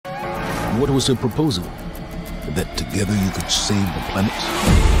What was her proposal? That together you could save the planet?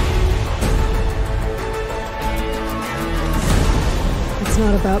 It's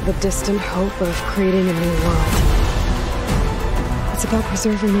not about the distant hope of creating a new world. It's about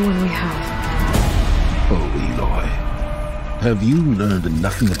preserving the one we have. Oh, Eloy. Have you learned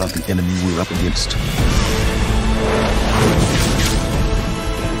nothing about the enemy we're up against?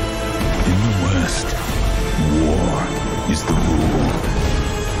 In the West, war is the rule.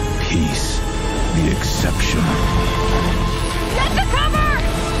 Peace, the exception. Get the cover!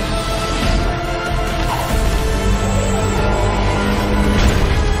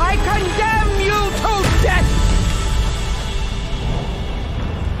 I condemn you to death!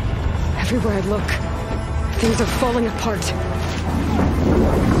 Everywhere I look, things are falling apart.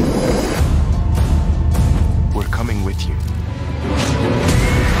 We're coming with you.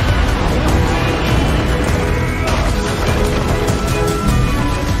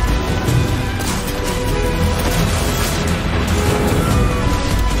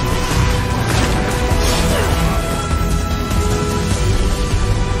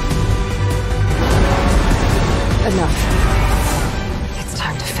 Enough. It's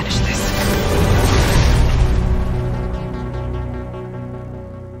time to finish this.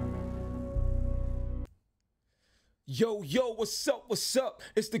 Yo, what's up, what's up?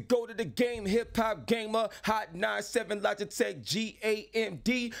 It's the go to the game, HipHopGamer, Hot 97, Logitech,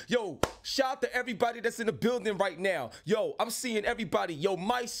 GAMD. Yo, shout out to everybody that's in the building right now. Yo, I'm seeing everybody. Yo,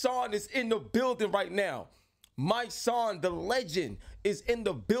 my son is in the building right now. My son, the legend, is in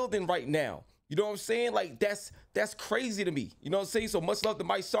the building right now. You know what I'm saying? Like, that's crazy to me. You know what I'm saying? So much love to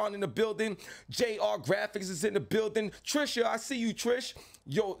my son in the building. JR Graphics is in the building. Trisha, I see you, Trish.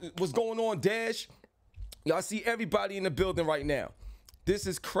 Yo, what's going on, Dash? Y'all see everybody in the building right now. This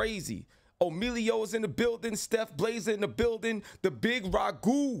is crazy. Emilio is in the building. Steph Blazer in the building. The big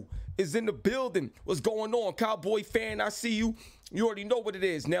Ragu is in the building. What's going on? Cowboy fan, I see you. You already know what it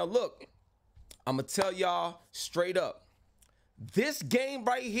is. Now, look, I'm going to tell y'all straight up. This game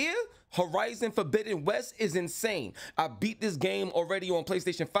right here, Horizon Forbidden West, is insane. I beat this game already on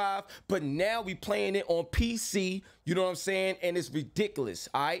PlayStation 5, but now we playing it on PC, you know what I'm saying? And it's ridiculous,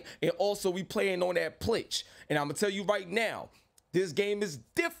 all right? And also we playing on that Plitch. And I'm gonna tell you right now, this game is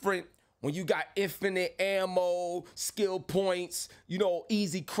different when you got infinite ammo, skill points, you know,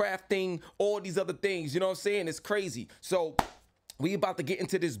 easy crafting, all these other things, you know what I'm saying? It's crazy. So we about to get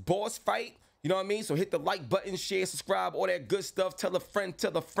into this boss fight. You know what I mean? So hit the like button, share, subscribe, all that good stuff. Tell a friend,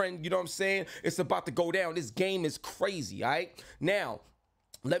 you know what I'm saying? It's about to go down. This game is crazy, all right? Now,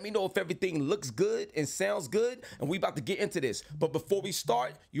 let me know if everything looks good and sounds good, and we about to get into this. But before we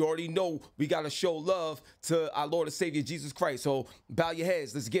start, you already know we got to show love to our Lord and Savior, Jesus Christ. So bow your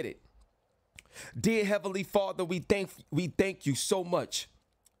heads. Let's get it. Dear Heavenly Father, we thank you so much.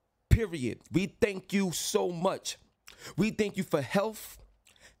 Period. We thank you so much. We thank you for health,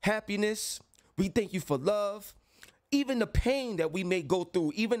 happiness. We thank you for love, even the pain that we may go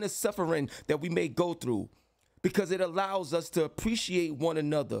through, even the suffering that we may go through, because it allows us to appreciate one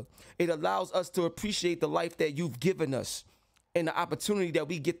another. It allows us to appreciate the life that you've given us and the opportunity that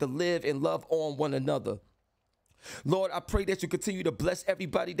we get to live and love on one another. Lord, I pray that you continue to bless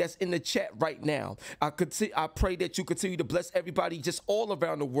everybody that's in the chat right now. I pray that you continue to bless everybody just all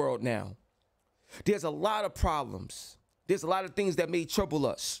around the world now. There's a lot of problems. There's a lot of things that may trouble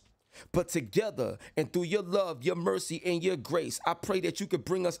us. But together and through your love, your mercy, and your grace, I pray that you could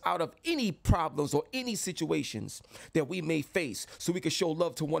bring us out of any problems or any situations that we may face so we can show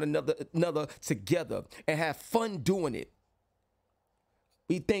love to one another together and have fun doing it.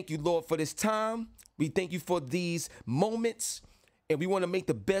 We thank you, Lord, for this time. We thank you for these moments, and we want to make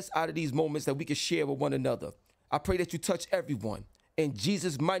the best out of these moments that we can share with one another. I pray that you touch everyone. In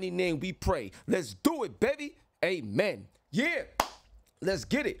Jesus' mighty name we pray. Let's do it, baby. Amen. Yeah. Let's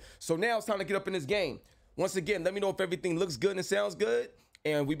get it. So now it's time to get up in this game. Once again, let me know if everything looks good and sounds good,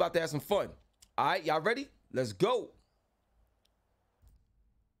 and we about to have some fun. All right, y'all ready? Let's go.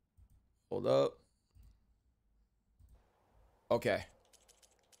 Hold up. Okay.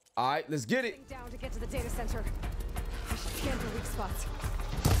 All right, let's get it. Down to get to the data center. I should scan for weak spots.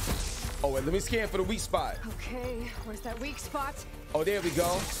 Oh, wait, let me scan for the weak spot. Okay, where's that weak spot? Oh, there we go.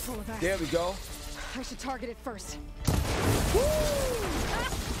 Full of that. There we go. I should target it first. Woo!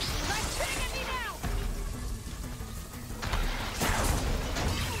 That's taking me now!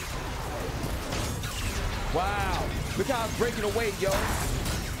 Wow. Look how it's breaking away, yo.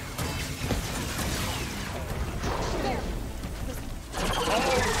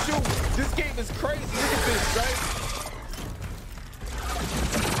 Oh, shoot. This game is crazy. Look at this, right?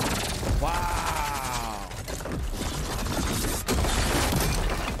 Wow.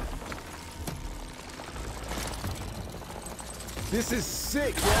 This is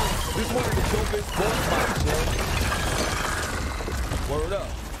sick, yo. This is one of the dopest boss fights, yo. Word up.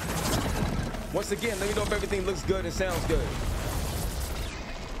 Once again, let me know if everything looks good and sounds good.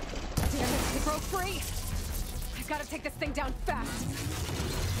 Damn it, he broke free. I've got to take this thing down fast.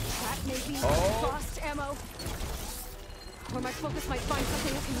 That may be lost ammo. Or my focus might find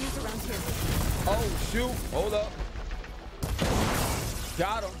something I can use around here. Oh, shoot. Hold up.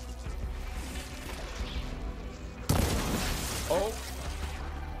 Got him. Oh.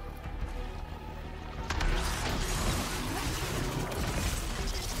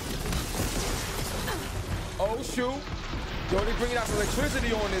 Oh, shoot. Yo, they bringing out some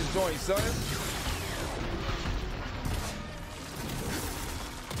electricity on this joint, son.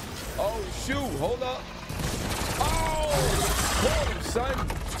 Oh, shoot. Hold up. Oh! Hold him, son.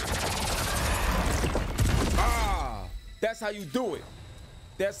 Ah! That's how you do it.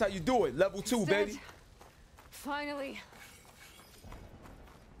 That's how you do it. Level 2, baby. Finally.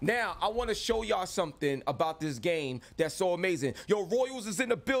 Now, I want to show y'all something about this game that's so amazing. Yo, Royals is in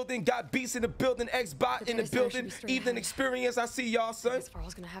the building, got Beats in the building, Xbot in the building, Evening Experience. I see y'all, son. This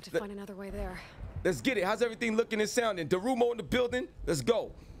Farrell's gonna have to find another way there. Let's get it. How's everything looking and sounding? Darumo in the building. Let's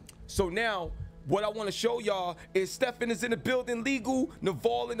go. So now, what I want to show y'all is Stefan is in the building, Legal,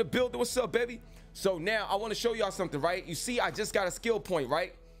 Naval in the building. What's up, baby? So now, I want to show y'all something, right? You see, I just got a skill point,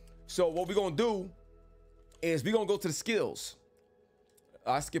 right? So what we're going to do is we're going to go to the skills.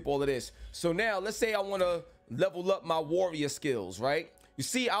 I skip all of this. So now let's say I want to level up my warrior skills, right? You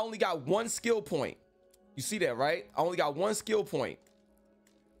see, I only got one skill point. You see that, right? I only got one skill point.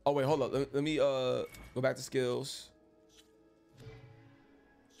 Oh, wait, hold up. Let me go back to skills.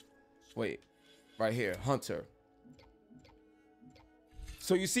 Wait, right here, Hunter.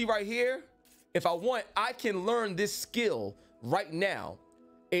 So you see right here, if I want, I can learn this skill right now.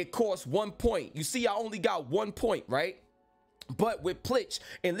 It costs 1 point. You see, I only got 1 point, right? But with Plitch,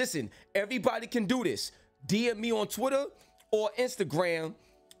 and listen, everybody can do this. DM me on Twitter or Instagram,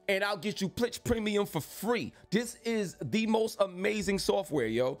 and I'll get you Plitch Premium for free. This is the most amazing software,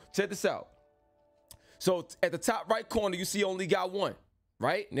 yo. Check this out. So at the top right corner, you see only got one,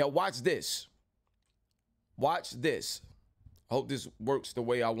 right? Now watch this. Watch this. I hope this works the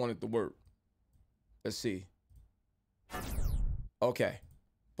way I want it to work. Let's see. Okay.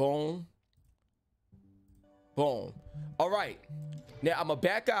 Boom. Boom. All right. Now I'm gonna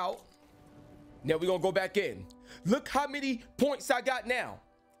back out. Now we're gonna go back in. Look how many points I got now.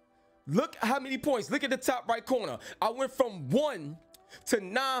 Look how many points. Look at the top right corner. I went from 1 to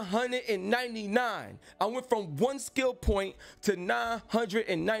 999. I went from 1 skill point to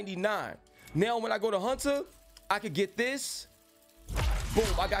 999. Now when I go to Hunter, I could get this. Boom,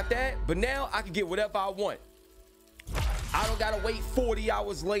 I got that. But now I can get whatever I want. I don't gotta wait 40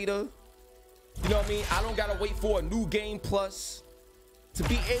 hours later. You know what I mean? I don't gotta wait for a new game plus to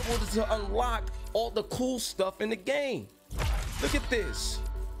be able to unlock all the cool stuff in the game. Look at this.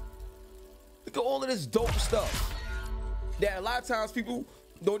 Look at all of this dope stuff that a lot of times people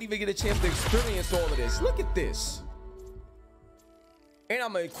don't even get a chance to experience all of this. Look at this. And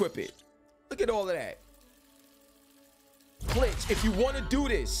I'm gonna equip it. Look at all of that. Plitch, if you want to do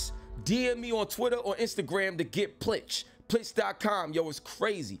this, DM me on Twitter or Instagram to get Plitch. Plitch.com, yo, it's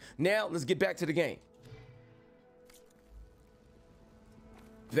crazy. Now, let's get back to the game.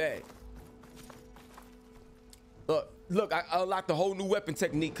 Vet. Look, I unlocked a whole new weapon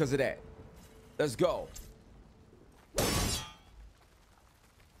technique because of that. Let's go.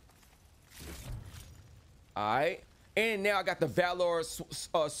 All right. And now I got the Valor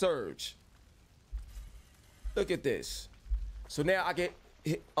Surge. Look at this. So now I get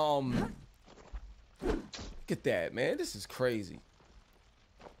look at that, man. This is crazy.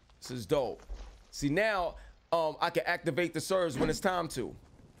 This is dope. See, now I can activate the surge when it's time to.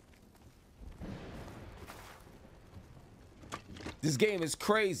 This game is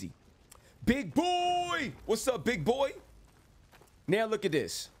crazy. Big boy! What's up, big boy? Now look at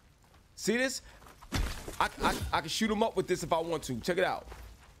this. See this? I can shoot him up with this if I want to. Check it out.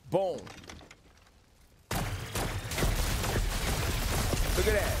 Boom. Look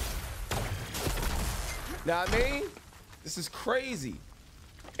at that. Know what I mean? This is crazy.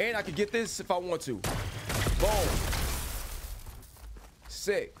 And I can get this if I want to. Boom.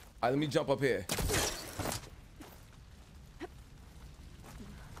 Sick. All right, let me jump up here.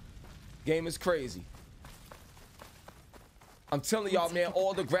 Game is crazy. I'm telling y'all, man,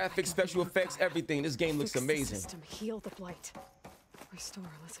 all the graphics, special effects, everything. This game looks amazing. System, heal the blight.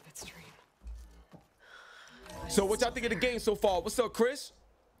 Restore Elizabeth's dream. So what y'all think of the game so far? What's up, Chris?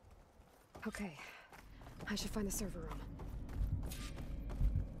 Okay. I should find the server room.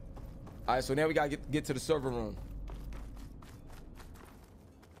 All right, so now we gotta get to the server room.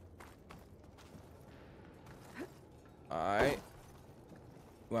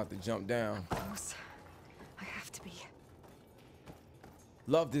 have to jump down. Close. I have to be.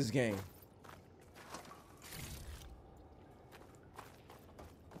 Love this game.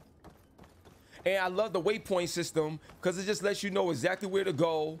 And I love the waypoint system because it just lets you know exactly where to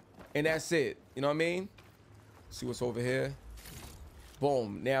go, and that's it. You know what I mean? See what's over here.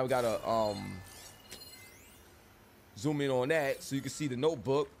 Boom. Now we gotta zoom in on that so you can see the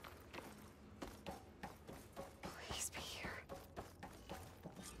notebook. Please be here.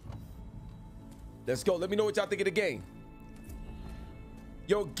 Let's go. Let me know what y'all think of the game.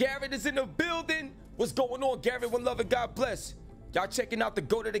 Yo, Garrett is in the building. What's going on, Garrett? One love and God bless. Y'all checking out the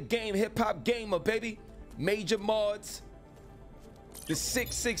Go to the Game HipHopGamer, baby. Major mods. The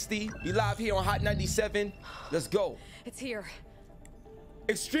 660. We live here on Hot 97. Let's go. It's here.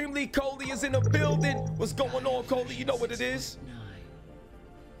 Extremely Coley is in the building. What's going on, Coley? You know what it is.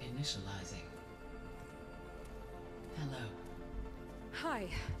 9. Initializing. Hello. Hi.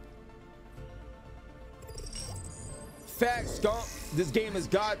 Facts, Gump. This game is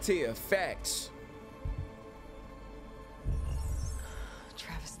God tier. Facts.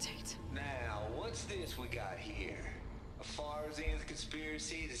 Travestate. Now, what's this we got here? A Farzan's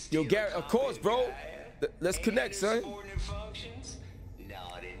conspiracy to steal Yo, Garrett, of course, bro. Let's connect, son. Functions?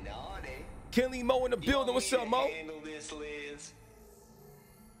 Naughty, naughty. Kenley Mo in the building. What's up, Mo? Handle this, Liz.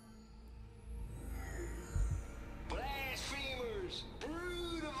 Blasphemers,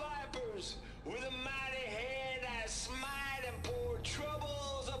 brood of vipers, with a mighty hand I smite and pour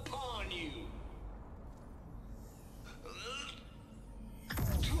troubles upon you.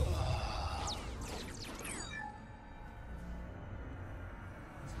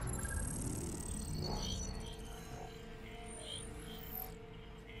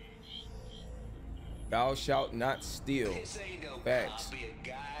 Thou shalt not steal. This ain't no Facts. copy of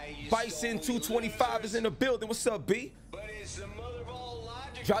guy you Bison stole, 225 is in the building. What's up, B? but it's the mother of all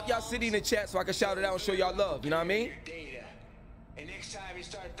logic. Drop y'all city in the chat so I can shout it out and show y'all love. You know what I mean? Your data. And next time you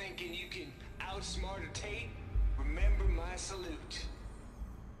start thinking you can outsmart a Tate, remember my salute.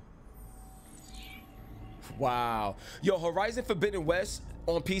 Wow. Yo, Horizon Forbidden West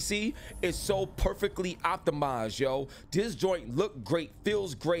on PC is so perfectly optimized, yo. This joint look great,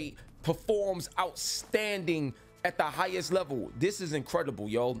 feels great, performs outstanding at the highest level. This is incredible,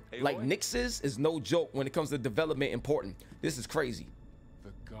 yo. Like, Nix's is no joke when it comes to development important. This is crazy.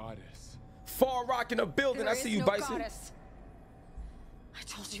 The goddess. Far Rock in the building. I see you, Bison. Goddess. I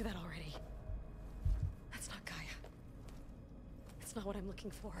told you that already. That's not Gaia. It's not what I'm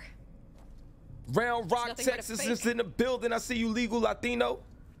looking for. Round Rock, nothing but a Texas fake. is in the building. I see you, Legal Latino.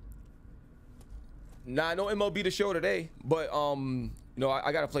 Nah, no MLB the show today, but you know,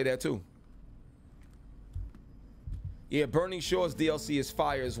 I gotta play that too. Yeah, Burning Shores DLC is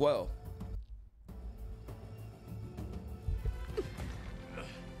fire as well.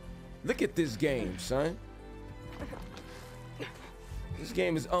 Look at this game, son. This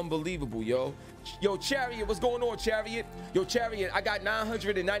game is unbelievable, yo. Yo, Chariot, what's going on, Chariot? Yo, Chariot, I got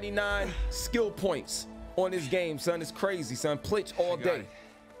 999 skill points on this game, son. It's crazy, son. Plitch all day.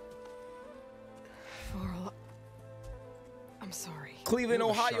 Varl, I'm sorry. Cleveland, You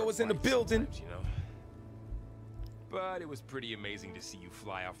have a Ohio sharp is in the mind building. sometimes, you know? But it was pretty amazing to see you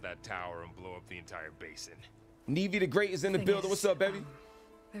fly off that tower and blow up the entire basin. Nevi the Great is in the Thing building. is, What's up, baby?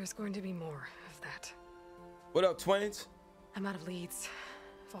 There's going to be more of that. What up, twins? I'm out of leads,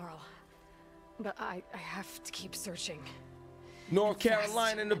 Varl. But I have to keep searching. North And fast.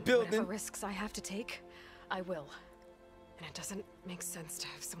 Carolina in the And building. Whatever risks I have to take, I will. And it doesn't make sense to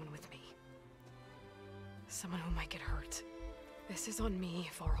have someone with me. Someone who might get hurt. This is on me,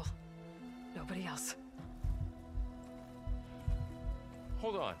 Varl. Nobody else.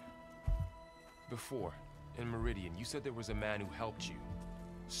 Hold on. Before, in Meridian, you said there was a man who helped you.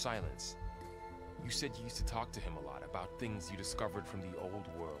 Silence. You said you used to talk to him a lot about things you discovered from the old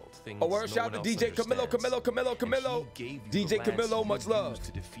world. Things Oh, word, no shout one out to else DJ Camilo, understands. Camilo. And he gave you DJ the lance Camilo, you much love. used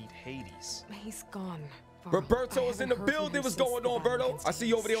to defeat Hades. He's gone. Varl. Roberto I is in the haven't heard from building. him What's since going the on, battle Berto? against I see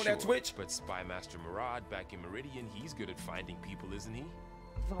you over there on that Sure, Twitch. But Spy Master Murad back in Meridian, he's good at finding people, isn't he?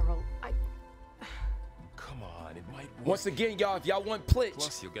 Varl, Come on, it might work. Once again, y'all, if y'all want Plitch,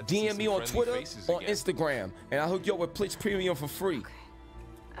 Plus, you'll get to see DM me some on friendly Twitter, faces on again. Instagram, and I'll hook you up with Plitch Premium for free.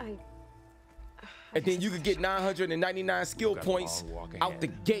 I And then you could get 999 skill got a points long walk out the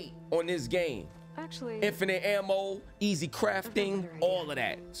ahead. gate on this game. actually. Infinite ammo, easy crafting, better idea. all of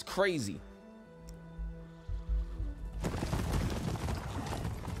that. It's crazy.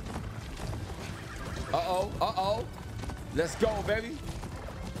 Uh-oh. Let's go, baby.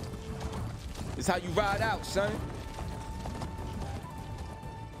 This how you ride out, son.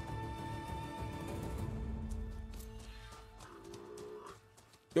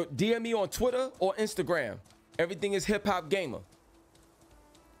 Yo, DM me on Twitter or Instagram. Everything is HipHopGamer.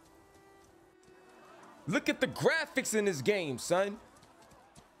 Look at the graphics in this game, son.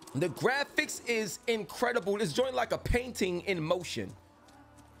 The graphics is incredible. This joint like a painting in motion.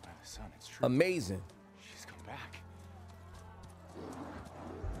 Son, it's true. Amazing. She's come back.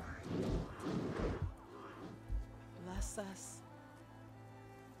 Bless us.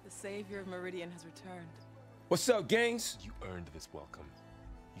 The savior of Meridian has returned. What's up, gangs? You earned this welcome.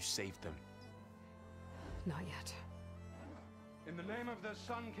 You saved them. Not yet. In the name of the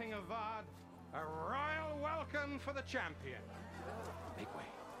Sun King of Vard, a royal welcome for the champion. Make way.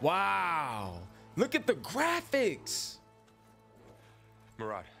 Wow. Look at the graphics.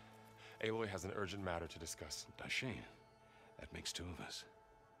 Murad, Aloy has an urgent matter to discuss. Dashane, that makes two of us.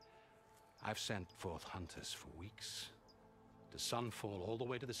 I've sent forth hunters for weeks. To Sunfall all the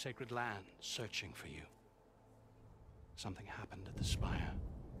way to the Sacred Land, searching for you. Something happened at the Spire.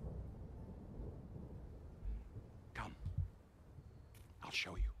 Come. I'll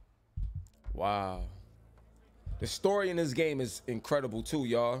show you. Wow. The story in this game is incredible too,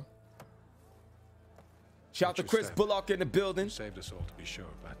 y'all. Shout out to Chris Bullock in the building. You saved us all, to be sure,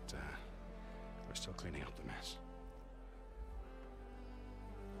 but we're still cleaning up the mess.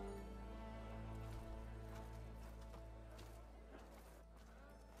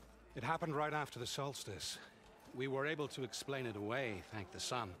 It happened right after the solstice. We were able to explain it away, thank the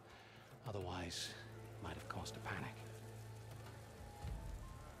sun. Otherwise, it might have caused a panic.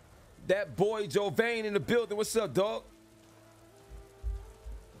 That boy Jovain in the building. What's up, dog?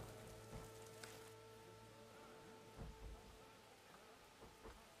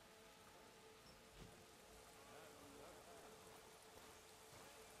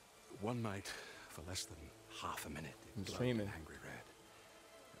 One night, for less than half a minute, it glowed streaming. an angry red.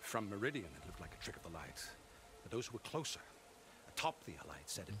 From Meridian, it looked like a trick of the light. But those who were closer, atop the light,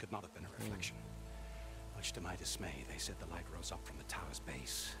 said it could not have been a reflection. Much to my dismay, they said the light rose up from the tower's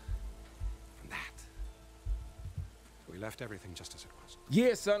base. From that. We left everything just as it was.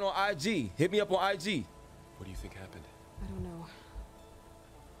 Yeah, son, on IG. Hit me up on IG. What do you think happened? I don't know.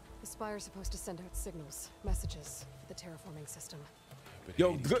 The Spire's supposed to send out signals, messages for the terraforming system. But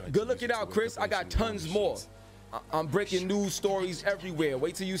Yo, Hades tried good to looking use it to out, wake Chris. up I got ancient war tons more. machines. I'm breaking news stories everywhere.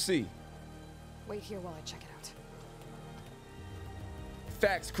 Wait till you see. Wait here while I check it out.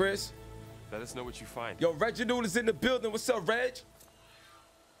 Facts, Chris. Let us know what you find. Yo, Reginald is in the building. What's up, Reg?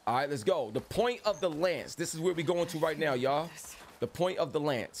 All right, let's go. The point of the lance. This is where we're going to right now, y'all. The point of the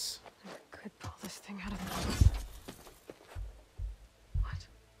lance. I could pull this thing out of the... What?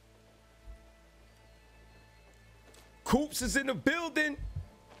 Coops is in the building.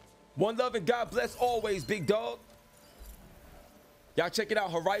 One love and God bless always, big dog. Y'all check it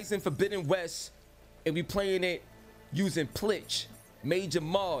out. Horizon Forbidden West. And we playing it using Plitch. Major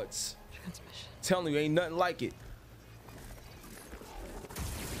mods. Transmission. Telling you, ain't nothing like it.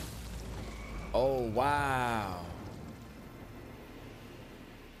 Oh, wow.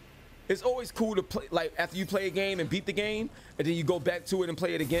 It's always cool to play, like, after you play a game and beat the game, and then you go back to it and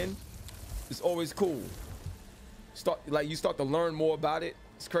play it again. It's always cool. You start to learn more about it.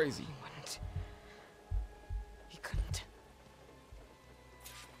 It's crazy. He wouldn't. He couldn't.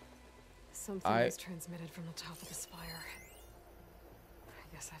 Something was transmitted from the top of the spire.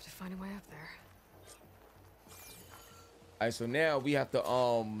 I guess I have to find a way up there. All right, so now we have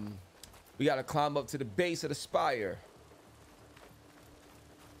to, we got to climb up to the base of the spire.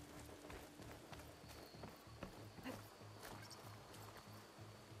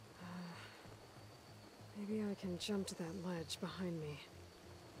 Maybe I can jump to that ledge behind me.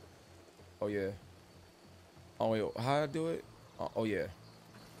 Oh, yeah. Oh, wait, how do I do it? Oh, yeah.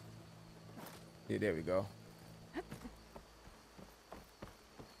 Yeah, there we go.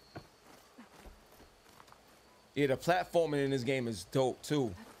 Yeah, the platforming in this game is dope,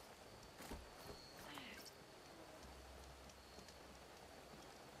 too.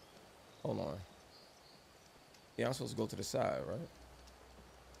 Hold on. Yeah, I'm supposed to go to the side, right?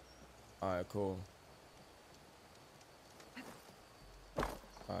 All right, cool. All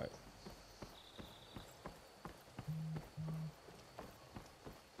right.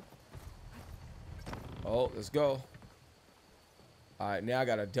 Oh, let's go. All right, now I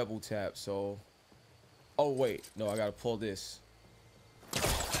got to double tap, so... Oh, wait. No, I got to pull this.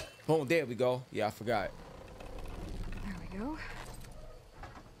 Boom, there we go. Yeah, I forgot. There we go.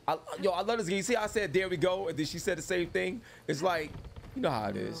 Yo, I love this game. You see how I said, there we go, and then she said the same thing? It's like, you know how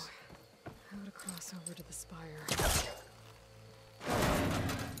it is. How to cross over to the spire.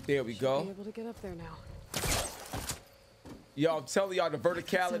 There we go. Be able to get up there now. Yo, I'm telling y'all, the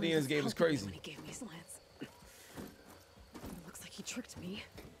verticality in this game is crazy. When he gave me slants. It looks like he tricked me.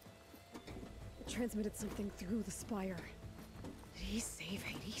 transmitted something through the spire. Did he save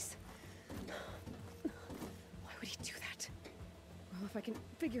Hades? Why would he do that? Well, if I can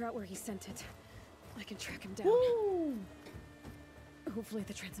figure out where he sent it, I can track him down. Woo! Hopefully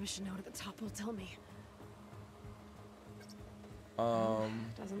the transmission node at the top will tell me.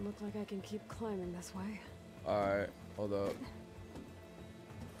 Doesn't look like I can keep climbing this way. Alright, hold up.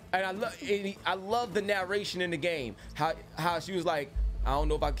 And I love the narration in the game. How she was like, I don't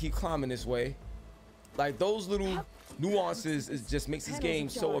know if I can keep climbing this way. Like those little nuances just makes this game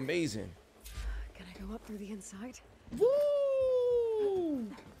so amazing. Can I go up through the inside? Woo!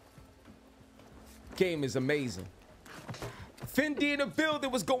 Game is amazing. Fendi in the building.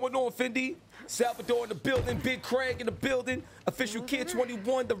 What's going on, Fendi? Salvador in the building. Big Craig in the building. Official Kid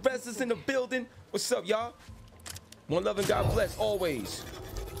 21. The rest is in the building. What's up, y'all? One love and God bless always.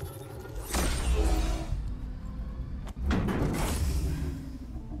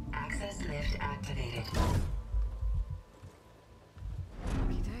 Access lift activated.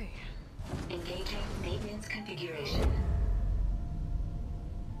 Lucky day. Engaging maintenance configuration.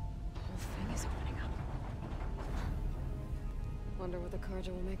 The whole thing is opening up. Wonder what the Karja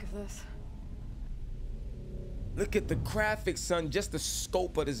will make of this. Look at the graphics, son. Just the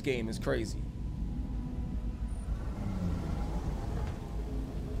scope of this game is crazy.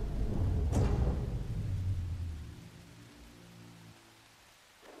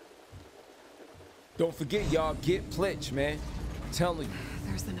 Don't forget, y'all, get Plitch, man. I'm telling you.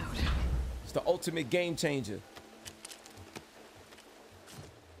 There's the node. It's the ultimate game changer.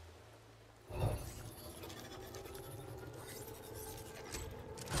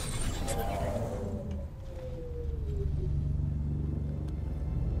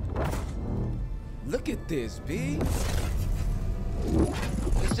 Look at this, B.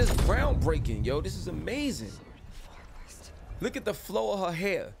 It's just groundbreaking, yo. This is amazing. Look at the flow of her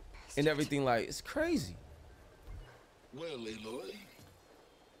hair and everything. Like, it's crazy. Well, Aloy.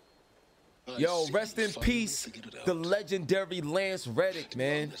 Yo, rest in peace, the legendary Lance Reddick,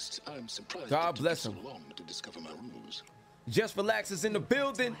 man. God bless him. Just Relax is in the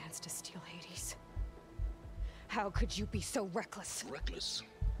building. Plans to steal Hades. How could you be so reckless? Reckless?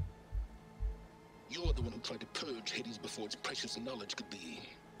 You're the one who tried to purge Hades before its precious knowledge could be.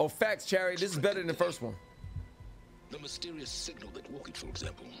 Oh, facts, Cherry. This is better than the first one. The mysterious signal that woke it, for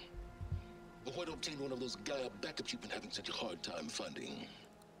example. But why not obtain one of those Gaia backups you've been having such a hard time finding?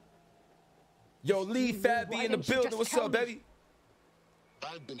 Yo, Lee Fabby in the building. What's up, baby?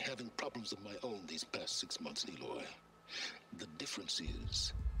 I've been having problems of my own these past 6 months, Eloy. The difference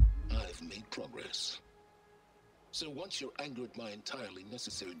is, I've made progress. So once your anger at my entirely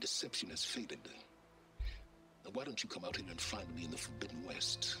necessary deception has faded, then why don't you come out here and find me in the Forbidden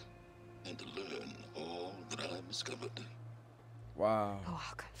West and to learn all that I've discovered? Wow. Oh,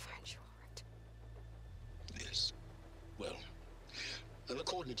 I'll come find you, all right. Yes. Well, and the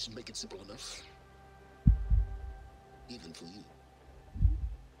coordinates make it simple enough. Even for you.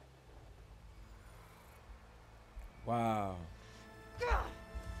 Wow.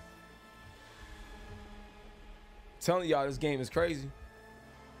 Telling y'all, this game is crazy.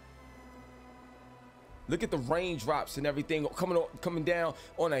 Look at the raindrops and everything coming down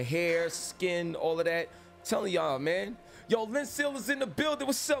on her hair, skin, all of that. Telling y'all, man. Yo, Lynn Seal is in the building.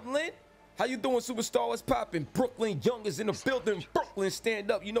 What's up, Lynn? How you doing, superstar? What's poppin'? Brooklyn Young is in the building. Brooklyn,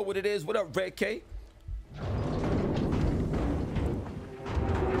 stand up. You know what it is. What up, Red K?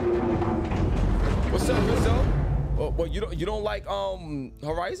 What's up, Rizzo? Well, you don't like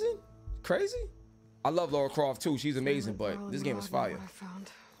Horizon? Crazy? I love Lara Croft too. She's amazing, but this game is fire.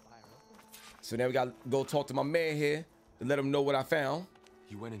 So now we gotta go talk to my man here to let him know what I found.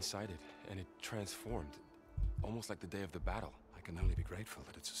 You went inside it, and it transformed, almost like the day of the battle. I can only be grateful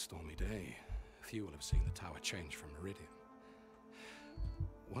that it's a stormy day. Few will have seen the tower change from Meridian.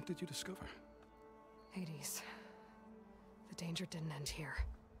 What did you discover? Hades. The danger didn't end here.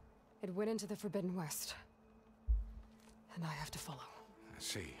 It went into the Forbidden West. And I have to follow. I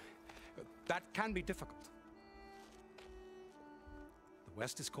see. That can be difficult. The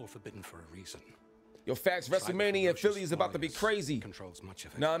West is called forbidden for a reason. Yo, facts, WrestleMania in Philly is about to be crazy. Controls much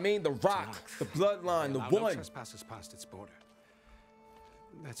of it. Know what I mean? The Rock, the Bloodline, the One. No trespassers past its border.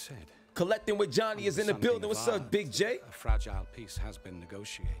 That said, Collecting with Johnny is in the building. What's up, Big J? A fragile peace has been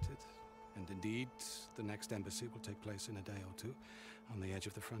negotiated. And indeed, the next embassy will take place in a day or two on the edge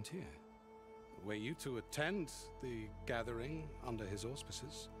of the frontier. Were you to attend the gathering under his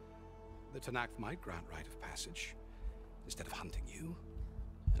auspices, the Tanakh might grant right of passage instead of hunting you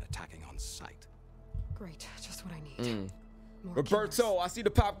and attacking on sight. Great, just what I need. More Roberto, killers. I see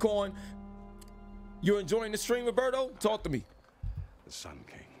the popcorn. You enjoying the stream, Roberto? Talk to me. The Sun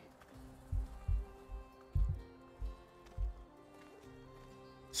King.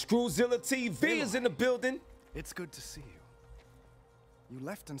 Screwzilla TV is in the building. It's good to see you. You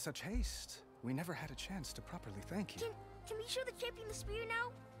left in such haste. We never had a chance to properly thank you. Can we show the champion the spear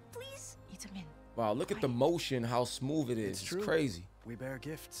now, please? Wow, look at the motion, how smooth it is. It's true. crazy. We bear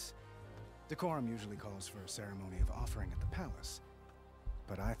gifts. Decorum usually calls for a ceremony of offering at the palace,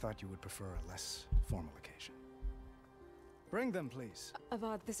 but I thought you would prefer a less formal occasion. Bring them, please.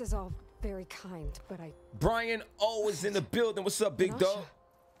 Avad, this is all very kind, but Brian O is in the building. What's up, big dog?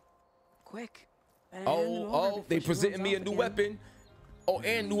 Quick. Oh, they presenting me a new weapon. Oh,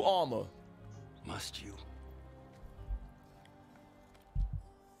 and new armor. Must you?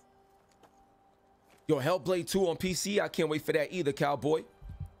 Yo, Hellblade 2 on PC. I can't wait for that either, cowboy.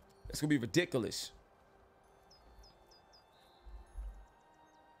 That's gonna be ridiculous.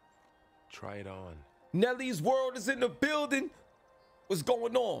 Try it on. Nelly's World is in the building. What's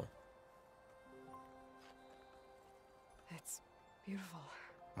going on? it's beautiful.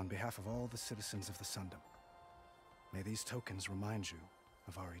 On behalf of all the citizens of the Sundom, may these tokens remind you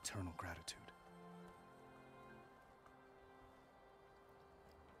of our eternal gratitude.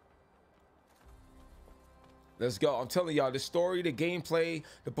 Let's go. I'm telling y'all, the story, the gameplay,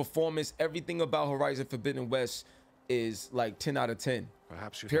 the performance, everything about Horizon Forbidden West is like 10 out of 10.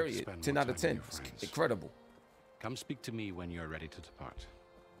 Perhaps you period. 10 out of 10. It's incredible. Come speak to me when you're ready to depart.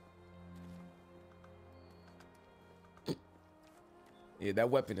 Yeah, that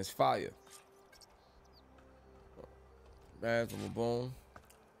weapon is fire. Boom, boom.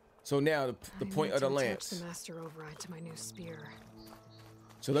 So now the point of the lance. The master override to my new spear.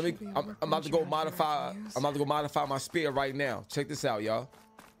 So let me. I'm about to go modify. I'm about to go modify my spear right now. Check this out, y'all.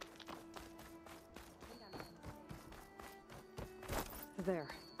 There,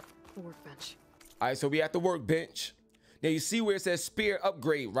 the workbench. All right, so we at the workbench. Now you see where it says spear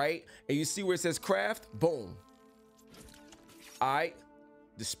upgrade, right? And you see where it says craft. Boom. All right,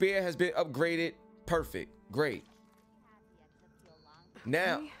 the spear has been upgraded. Perfect. Great.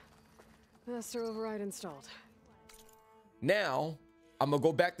 Now, okay. Master override installed. Now I'm gonna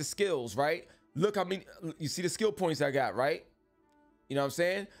go back to skills, right? Look how many, you see the skill points I got, right? You know what I'm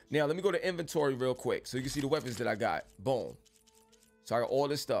saying? Now let me go to inventory real quick so you can see the weapons that I got. Boom. So I got all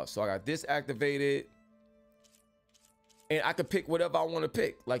this stuff. So I got this activated. And I can pick whatever I want to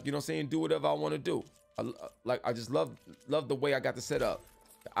pick. Like, you know what I'm saying? Do whatever I want to do. I just love the way I got the setup.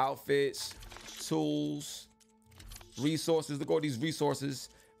 The outfits, tools, resources. Look at all these resources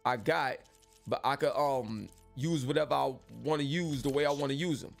I got. But I could use whatever I want to use the way I want to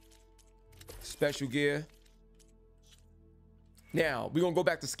use them. Special gear. Now we're gonna go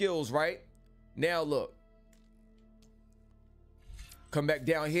back to skills, right? Now look, come back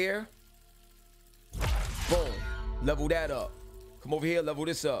down here. Boom, level that up. Come over here, level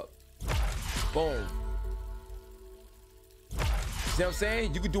this up. Boom. See what I'm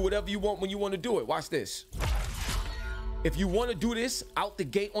saying? You can do whatever you want when you want to do it. Watch this. If you want to do this out the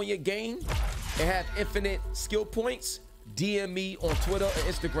gate on your game and have infinite skill points, DM me on Twitter and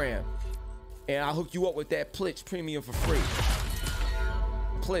Instagram, and I'll hook you up with that Plitch Premium for free.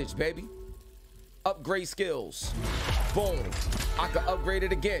 Plitch, baby. Upgrade skills. Boom. I can upgrade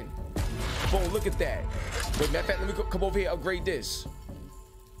it again. Boom, look at that. Wait, matter of fact, let me come over here, upgrade this.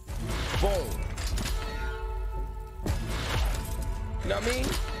 Boom. You know what I mean?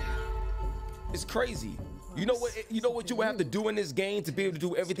 It's crazy. You know what you would have to do in this game to be able to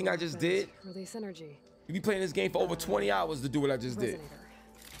do everything I just did? Release energy. You be playing this game for over 20 hours to do what I just did.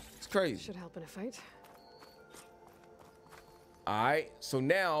 It's crazy. Should help in a fight. All right, so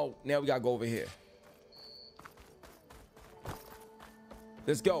now we gotta go over here.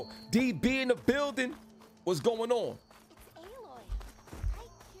 Let's go. DB in the building. What's going on?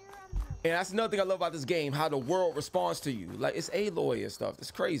 And that's another thing I love about this game, how the world responds to you. Like, it's Aloy and stuff. It's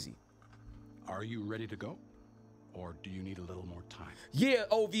crazy. Are you ready to go? Or do you need a little more time? Yeah,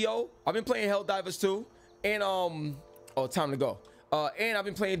 OVO. I've been playing Helldivers 2. And, oh, time to go. And I've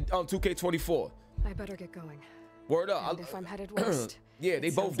been playing 2K24. I better get going. Word up. And if I'm headed west, yeah,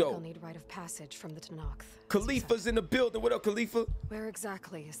 they both dope. I'll need rite of passage from the Tenakth. Khalifa's in the building. What up, Khalifa? Where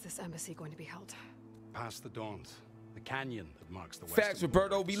exactly is this embassy going to be held? Past the Dawns, the canyon that marks the west. Facts,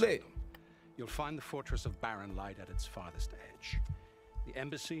 Roberto, be lit. You'll find the fortress of Barren Light at its farthest edge. The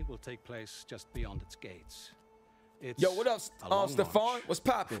embassy will take place just beyond its gates. It's Yo, what up, Stefan? What's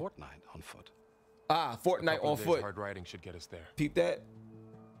poppin'? Fortnight on foot. Ah, Fortnite on foot. Hard riding should get us there. Peep that.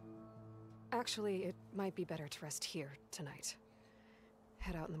 Actually, it might be better to rest here tonight.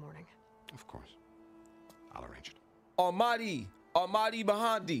 Head out in the morning. Of course. I'll arrange it. Armadi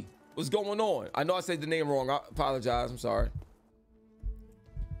Bahandi. What's going on? I know I said the name wrong. I apologize. I'm sorry.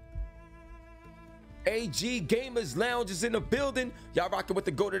 AG Gamers Lounge is in the building. Y'all rocking with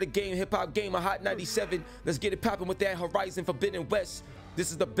the Go to the Game Hip Hop Gamer Hot 97. Let's get it popping with that Horizon Forbidden West.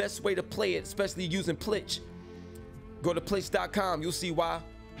 This is the best way to play it, especially using Plitch. Go to Plitch.com. You'll see why.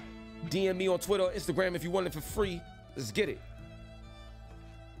 DM me on Twitter or Instagram if you want it for free. Let's get it.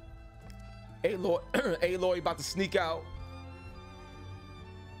 Aloy, Aloy about to sneak out.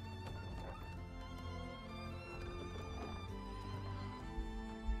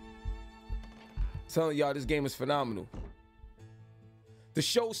 Telling y'all this game is phenomenal. The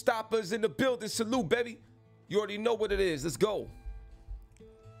showstoppers in the building. Salute, baby. You already know what it is. Let's go.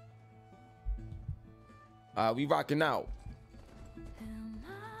 We rocking out.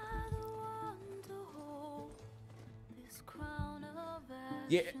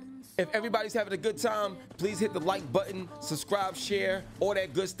 Yeah, if everybody's having a good time, please hit the like button, subscribe, share, all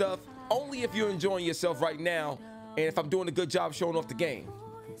that good stuff. Only if you're enjoying yourself right now and if I'm doing a good job showing off the game.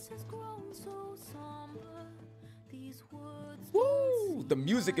 Woo! The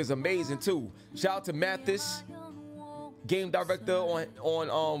music is amazing too. Shout out to Mathis, game director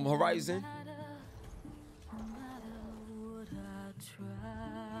on Horizon.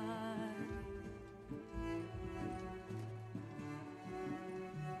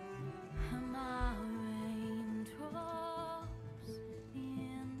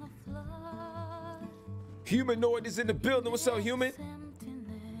 Humanoid is in the building. What's up, Human?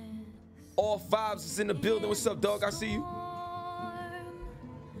 All Vibes is in the building. What's up, dog? I see you.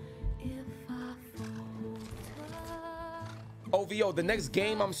 OVO, the next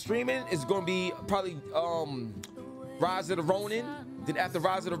game I'm streaming is going to be probably Rise of the Ronin. Then after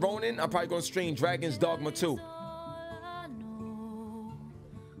Rise of the Ronin, I'm probably going to stream Dragon's Dogma 2.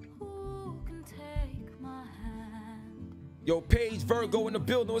 Yo, Paige Virgo in the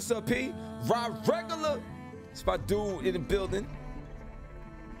building. What's up, P? Rod Regular. It's my dude in the building.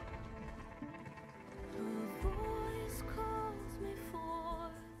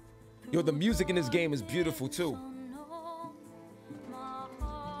 Yo, the music in this game is beautiful too.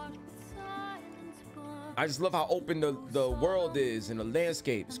 I just love how open the world is and the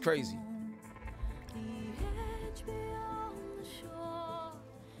landscape. It's crazy.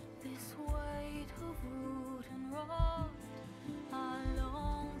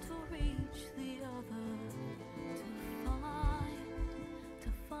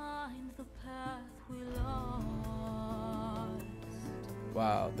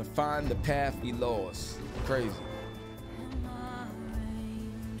 Wow, to find the path we lost. Crazy.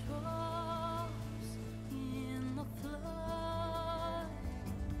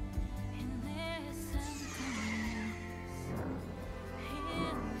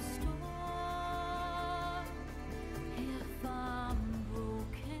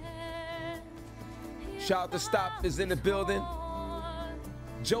 Shout out to Stop is in the building.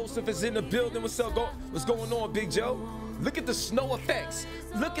 Joseph is in the building. What's up? What's going on, Big Joe? Look at the snow effects.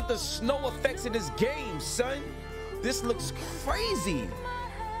 Look at the snow effects in this game, son. This looks crazy.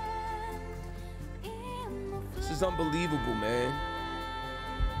 This is unbelievable, man.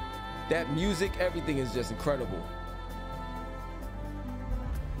 That music, everything is just incredible.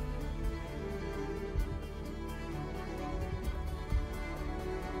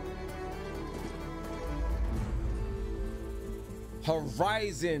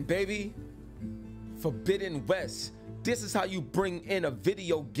 Horizon, baby. Forbidden West. This is how you bring in a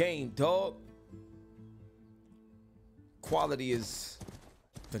video game, dog. Quality is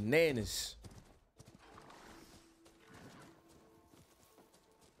bananas.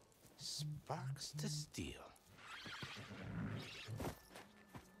 Sparks to steel.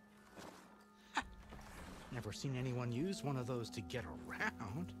 Never seen anyone use one of those to get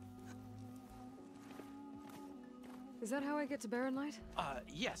around. Is that how I get to Barren Light?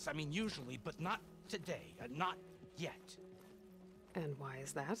 Yes, I mean usually, but not today. Not yet. And why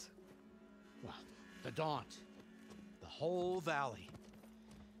is that? Well, the Daunt. The whole valley.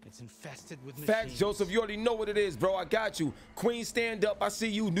 It's infested with machines. Facts, Joseph, you already know what it is, bro. I got you. Queens, stand up. I see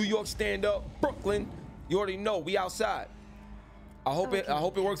you. New York, stand up. Brooklyn, you already know. We outside. I hope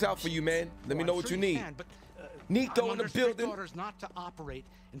it works out for you, man. Let me know what you need. Nico in the building. Orders not to operate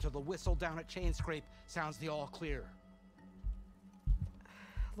until the whistle down at Chain Scrape sounds the all clear.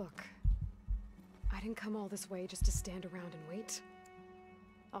 Look, I didn't come all this way just to stand around and wait.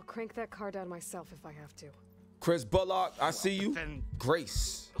 I'll crank that car down myself if I have to. Chris Bullock, I see you. Then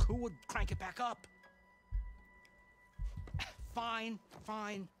Grace. Who would crank it back up? Fine,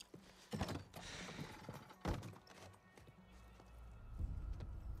 fine.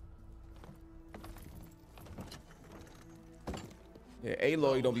 Yeah,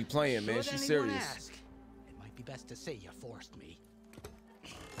 Aloy don't be playing, man. She's serious. It might be best to say you forced me.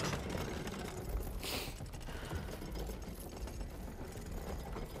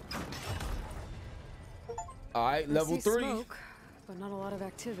 All right, level 3. Smoke, but not a lot of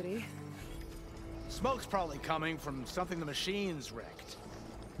activity. Smoke's probably coming from something the machines wrecked.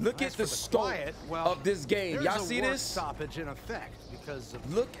 Look at the scope of this game. Y'all see this? Stoppage in effect because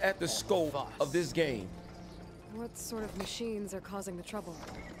of Look at the scope of this game. What sort of machines are causing the trouble?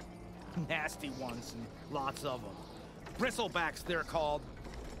 nasty ones and lots of them. Bristlebacks, they're called.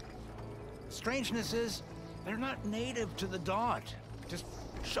 Strangeness is, they're not native to the Dawn. Just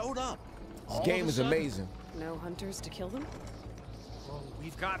showed up. This game is amazing. No hunters to kill them? Well,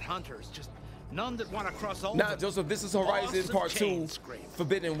 we've got hunters, just none that want to cross over. Nah, Joseph, this is Horizon Part 2,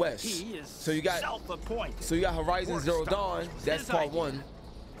 Forbidden West. He is so you got self-appointed. So you got Horizon Zero Dawn, that's Part 1.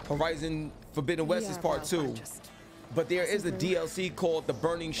 Horizon Forbidden West is Part 2. But there is a DLC called The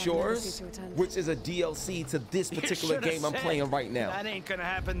Burning Shores, which is a DLC to this particular game I'm playing right now. That ain't gonna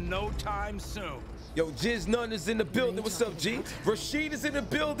happen no time soon. Yo, Jiz Nunn is in the building. What's up, G? Rashid is in the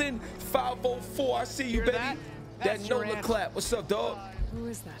building. 504, I see you, baby. That Nola clap. What's up, dog? Who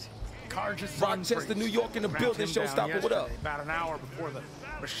is that? Rochester, New York in the building. Showstopper, what up? About an hour before the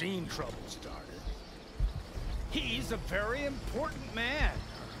machine trouble started. He's a very important man,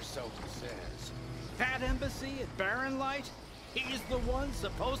 or so he says. That embassy at Barren Light, he's the one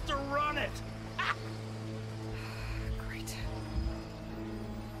supposed to run it. Great.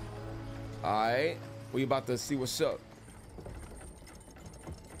 All right, we about to see what's up.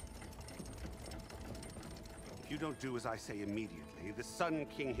 If you don't do as I say immediately, the Sun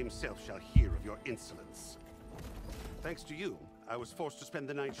King himself shall hear of your insolence. Thanks to you, I was forced to spend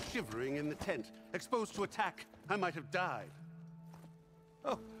the night shivering in the tent. Exposed to attack, I might have died.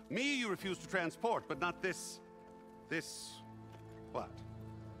 Oh, me you refuse to transport, but not this... what?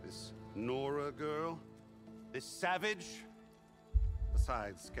 This Nora girl? This savage?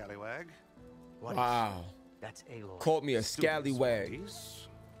 Besides, scallywag. Wow. That's Aloy. Called me a scallywag.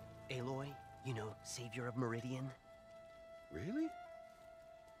 Aloy, you know, savior of Meridian. Really?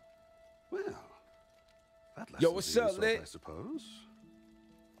 Well, that yo, what's up, insult, Lit? I suppose.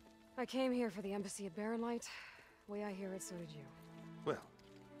 I came here for the embassy at Barren Light. Way I hear it, so did you. Well,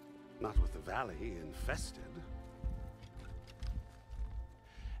 not with the valley infested.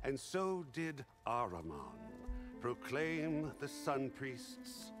 And so did Ahriman proclaim the Sun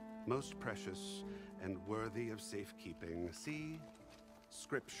Priests most precious and worthy of safekeeping. See,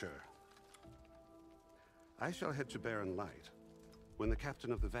 scripture. I shall head to Barren Light when the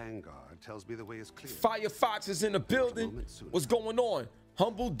captain of the Vanguard tells me the way is clear. Firefox is in the building. What's going on?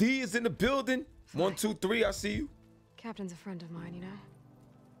 Humble D is in the building. 1, 2, 3, I see you. Captain's a friend of mine, you know?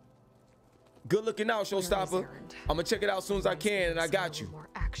 Good looking out, Showstopper. I'm gonna check it out as soon as I can, and I got you. More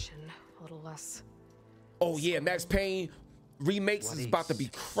action, a little less. Oh yeah, Max Payne remakes is about to be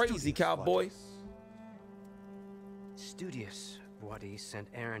crazy, cowboy. Studious Wadis sent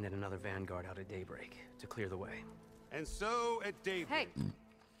Aaron and another Vanguard out at daybreak to clear the way. And so at daybreak. Hey.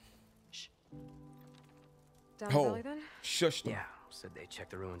 Shh. Down the valley then? Shush them. Yeah, said they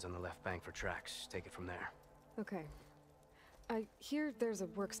checked the ruins on the left bank for tracks. Take it from there. Okay. I hear there's a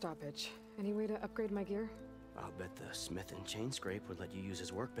work stoppage. Any way to upgrade my gear? I'll bet the Smith and Chain Scrape would let you use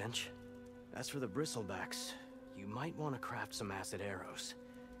his workbench. As for the Bristlebacks, you might want to craft some acid arrows.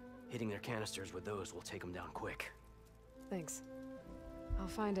 Hitting their canisters with those will take them down quick. Thanks. I'll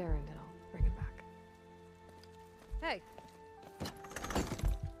find Aaron and I'll bring him back. Hey!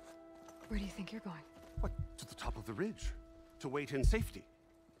 Where do you think you're going? What, to the top of the ridge? To wait in safety?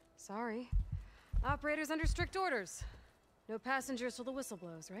 Sorry. Operator's under strict orders. No passengers till the whistle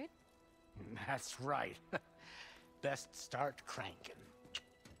blows, right? That's right. Best start cranking.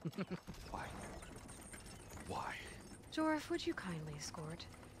 Why? Why? Jorf, would you kindly escort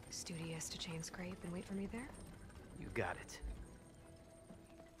Studious to Chain Scrape and wait for me there? You got it.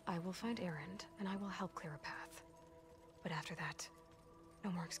 I will find Erend, and I will help clear a path. But after that,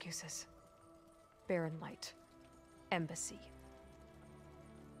 no more excuses. Barren Light. Embassy.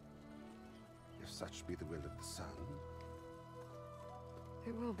 If such be the will of the sun.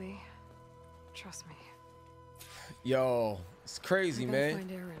 It will be. Trust me. Yo, it's crazy, man.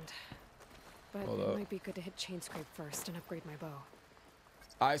 Find Erend. But it might be good to hit Chain Scrape first and upgrade my bow.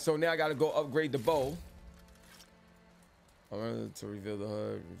 All right, so now I gotta go upgrade the bow. I'm ready to reveal the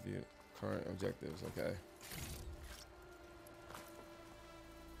HUD, review current objectives. Okay.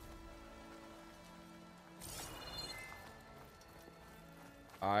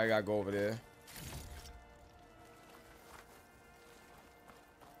 All right, I gotta go over there.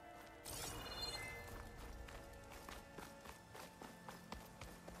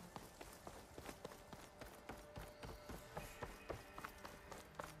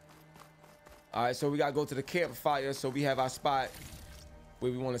 All right, so we gotta go to the campfire so we have our spot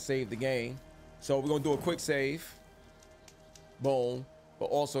where we want to save the game. So we're gonna do a quick save. Boom. But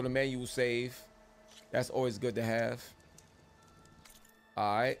also the manual save. That's always good to have.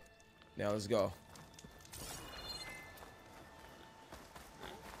 All right. Now let's go.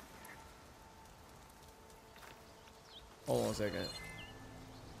 Hold on a second.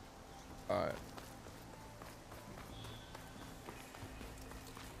 All right.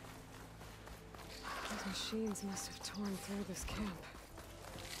 Those machines must have torn through this camp.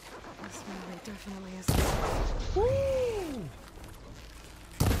 This memory definitely is. Woo!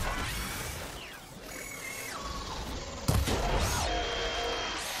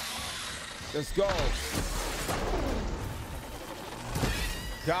 Let's go.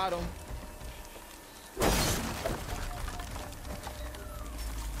 Got him.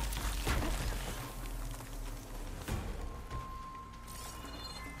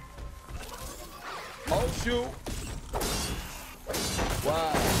 Oh shoot.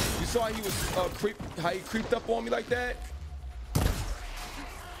 Wow. You saw he was how he creeped up on me like that?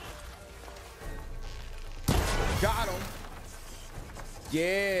 Got him.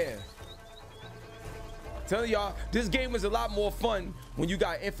 Yeah. Telling y'all, this game is a lot more fun when you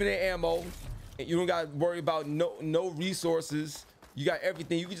got infinite ammo and you don't got to worry about no resources. You got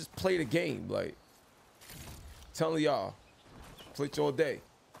everything. You can just play the game. Like, telling y'all, play it all day.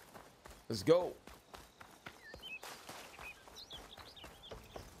 Let's go.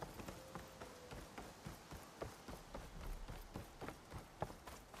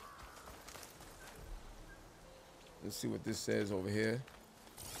 Let's see what this says over here.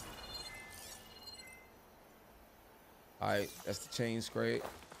 All right, that's the chain scrape.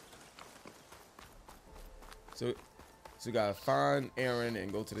 So you gotta find Aaron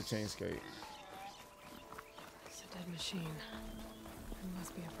and go to the chain scrape. It's a dead machine. It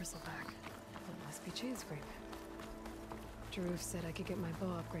must be a bristleback. It must be chain scrape. Drew said I could get my bow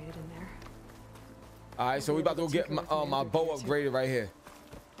upgraded in there. All right, so we about to go get my bow upgraded right here.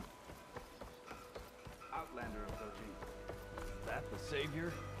 Outlander approaching. Is that the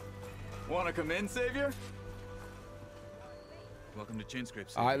savior? Wanna come in, savior? Welcome to Chain Scrape.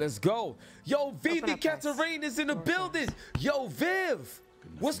 All right, let's go. Yo, Vivi Katarine is in the building. Yo, Viv,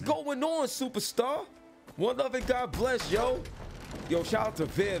 what's going on, superstar? One love and God bless, yo. Yo, shout out to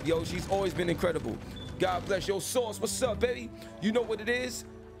Viv, yo. She's always been incredible. God bless. Yo, Sauce, what's up, baby? You know what it is?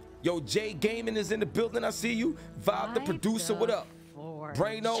 Yo, Jay Gaming is in the building. I see you. Vibe the producer, what up?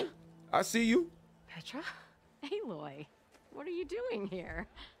 Braino, I see you. Petra? Aloy, what are you doing here?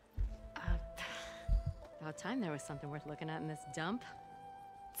 About time there was something worth looking at in this dump.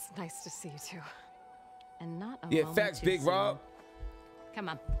 It's nice to see you too. And not a Yeah, moment facts, too Big soon. Rob. Come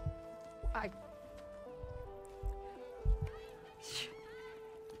on.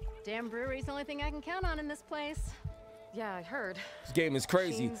 Damn brewery's the only thing I can count on in this place. Yeah, I heard. This game is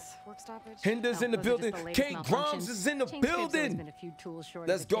crazy. Machines, work stoppage. Hinder's in the building. K Grimes is in the Chain Scrape's always building. been a few tools short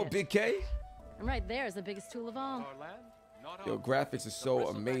Let's of the go, kit. Big K. And right there is the biggest tool of all. Yo, graphics are so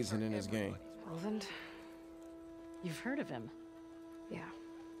amazing in this game. Roland? You've heard of him. Yeah.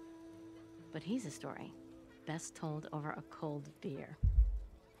 But he's a story best told over a cold beer.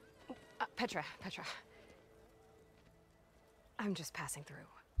 Petra. I'm just passing through.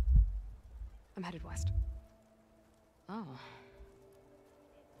 I'm headed west. Oh.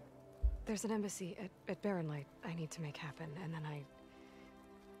 There's an embassy at Barren Light I need to make happen, and then I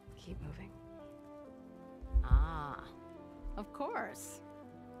keep moving. Ah, of course.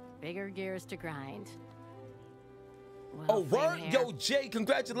 Bigger gears to grind. Well, Oh, word? Flame Yo, Hair, Jay,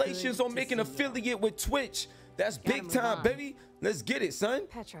 congratulations good on to making an see you. affiliate with Twitch. That's Gotta big move time, on. baby. Let's get it, son.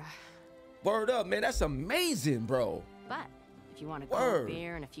 Petra. Word up, man. That's amazing, bro. But if you want a cold Word.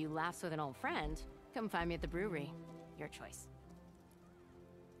 beer and a few laughs with an old friend, come find me at the brewery. Your choice.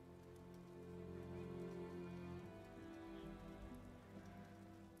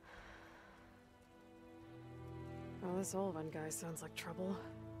 Well, this old one guy sounds like trouble.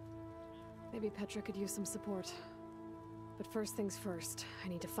 Maybe Petra could use some support. But first things first, I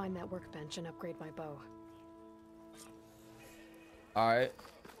need to find that workbench and upgrade my bow. All right.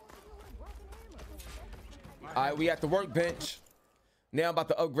 All right, we at the workbench. Now I'm about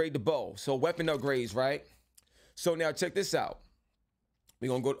to upgrade the bow. So weapon upgrades, right? So now check this out. We're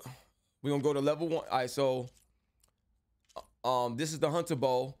gonna go to level 1. All right, so this is the hunter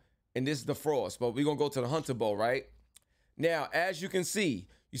bow and this is the frost, but we're gonna go to the hunter bow, right? Now, as you can see,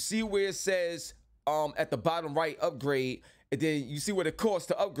 you see where it says at the bottom right upgrade, and then you see what it costs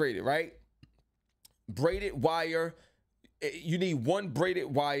to upgrade it, right? Braided wire. You need 1 braided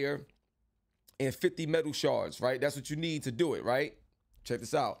wire and 50 metal shards, right? That's what you need to do it, right? Check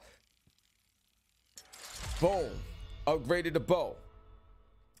this out. Boom. Upgraded the bow.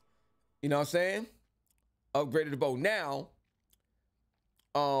 You know what I'm saying? Upgraded the bow. Now,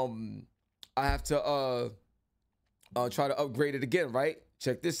 I have to try to upgrade it again, right?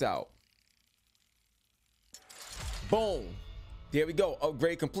 Check this out. Boom. There we go.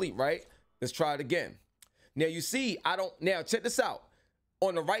 Upgrade complete, right? Let's try it again. Now you see, now check this out.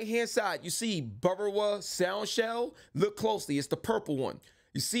 On the right-hand side, you see Burrowa sound shell. Look closely, it's the purple one.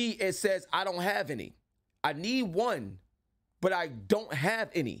 You see, it says I don't have any. I need one, but I don't have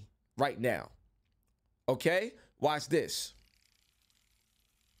any right now. Okay, watch this.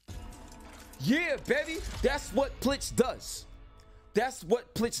 Yeah, baby, that's what Plitch does. That's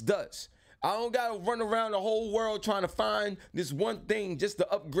what Plitch does. I don't gotta run around the whole world trying to find this one thing just to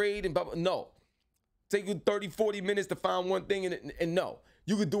upgrade and blah, blah. No. Take you 30, 40 minutes to find one thing and no.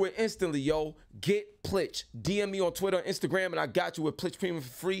 You can do it instantly, yo. Get Plitch. DM me on Twitter and Instagram and I got you with Plitch Premium for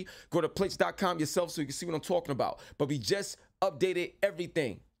free. Go to plitch.com yourself so you can see what I'm talking about. But we just updated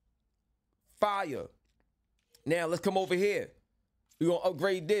everything. Fire. Now let's come over here. We're gonna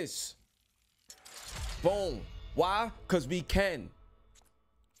upgrade this. Boom. Why? Because we can.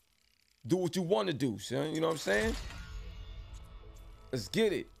 Do what you want to do, son. You know what I'm saying? Let's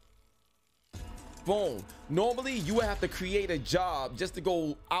get it. Boom. Normally, you would have to create a job just to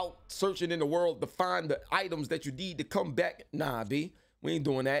go out searching in the world to find the items that you need to come back. Nah, B. We ain't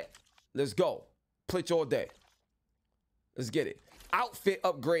doing that. Let's go. Plitch all day. Let's get it. Outfit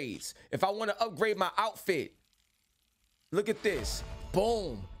upgrades. If I want to upgrade my outfit, look at this.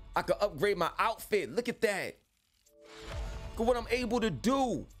 Boom. I could upgrade my outfit. Look at that. Look at what I'm able to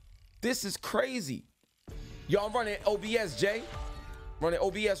do. This is crazy. Yo, I'm running OBS, Jay. Running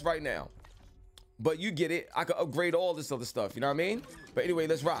OBS right now. But you get it. I could upgrade all this other stuff. You know what I mean? But anyway,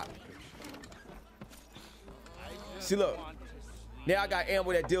 let's rock. See, look. Now I got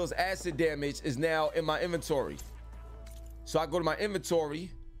ammo that deals acid damage is now in my inventory. So I go to my inventory,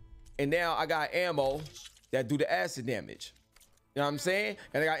 and now I got ammo that do the acid damage. You know what I'm saying?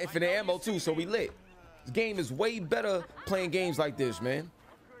 And I got infinite ammo too, so we lit. This game is way better playing games like this, man.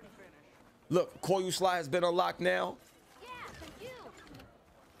 Look, coil slide has been unlocked now.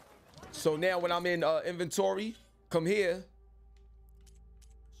 So now when I'm in inventory, come here.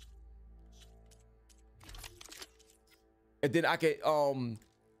 And then I could,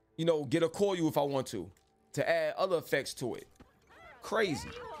 you know, get a coil if I want to add other effects to it. Crazy.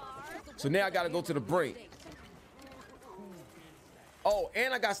 So now I got to go to the brink. Oh,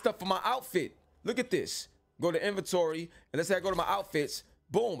 and I got stuff for my outfit. Look at this. Go to inventory, and let's say I go to my outfits.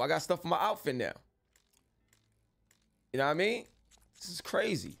 Boom, I got stuff for my outfit now. You know what I mean? This is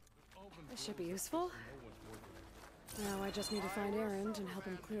crazy. This should be useful. Now I just need to find Erend and help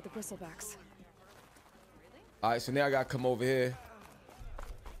him clear the bristlebacks. All right, so now I gotta come over here.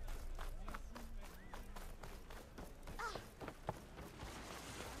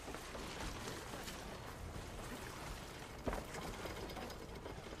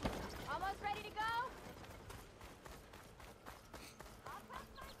 Almost ready to go?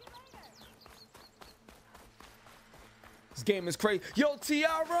 This game is crazy. Yo,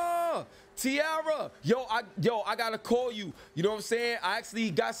 Tiara! Tiara! Yo, I gotta call you. You know what I'm saying? I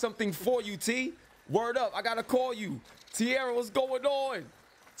actually got something for you, T. Word up, I gotta call you. Tiara, what's going on?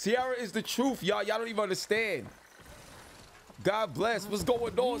 Tiara is the truth, y'all. Y'all don't even understand. God bless. What's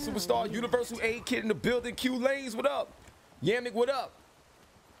going on, superstar? Universal Aid Kid in the building. Q Lanes, what up? Yamik, what up?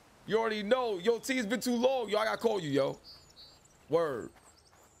 You already know. Yo, T, it's been too long. Yo, I gotta call you, yo. Word.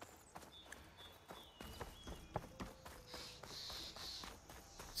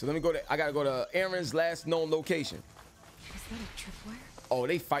 So let me go to, I gotta go to Aaron's last known location. Is that a tripwire? Oh,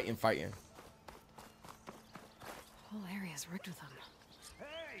 they fighting. Whole area's rigged with them.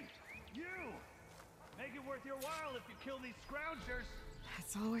 Hey, you! Make it worth your while if you kill these scroungers.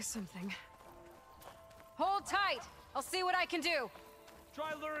 It's always something. Hold tight. I'll see what I can do.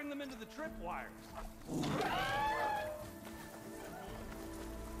 Try luring them into the tripwires.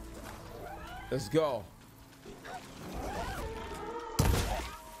 Let's go.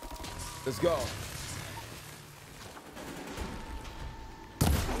 Let's go.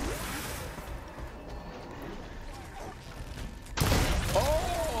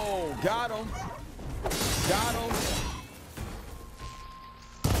 Oh, got him. Got him.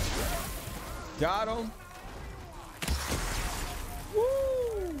 Got him. Woo.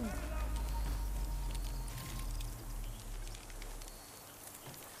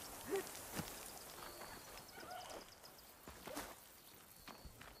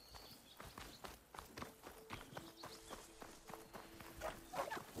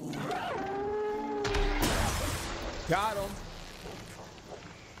 Got him.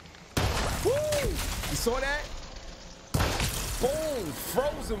 Woo! You saw that? Boom!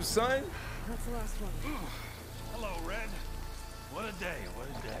 froze him, son. That's the last one. Hello, Red. What a day, what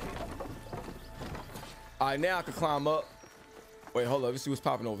a day. All right, now I can climb up. Wait, hold up. Let's see what's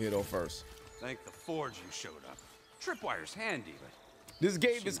popping over here, though, first. Thank the Forge you showed up. Tripwire's handy, but... This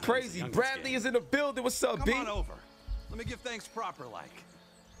game is crazy. Bradley is in the building. What's up, B? Come on over. Let me give thanks proper like.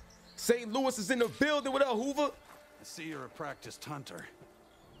 St. Louis is in the building. What up, Hoover? I see you're a practiced hunter.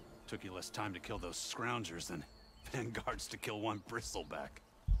 Took you less time to kill those scroungers than vanguards to kill one bristleback.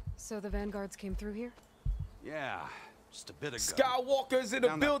 So the vanguards came through here? Yeah, just a bit ago. Skywalker's in the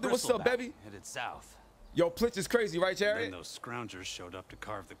building. What's up, baby? Headed south. Yo, Plinch is crazy, right, Jared? Then those scroungers showed up to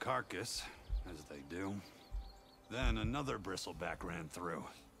carve the carcass, as they do. Then another bristleback ran through.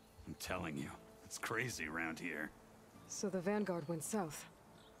 I'm telling you, it's crazy around here. So the vanguard went south?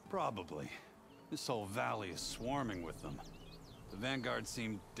 Probably. This whole valley is swarming with them. The vanguard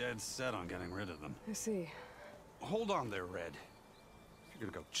seemed dead set on getting rid of them. I see. Hold on there, Red. You're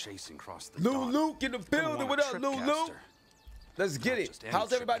gonna go chasing across the Luke in the building. What up, Lulu? Let's get it.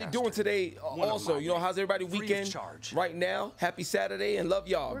 How's everybody doing today? Also, you know, how's everybody weekend right now? Happy Saturday and love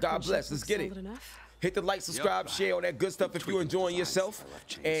y'all. God bless. Let's get it. Hit the like, subscribe, share, all that good stuff if you're enjoying yourself.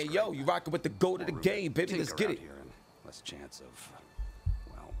 And yo, you rocking with the GOAT of the game, baby. Let's get it. Less chance of,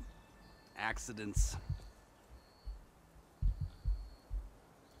 well, accidents.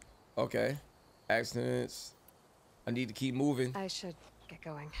 Okay. Accidents. I need to keep moving. I should get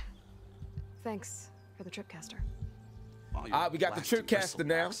going. Thanks for the tripcaster. We got the tripcaster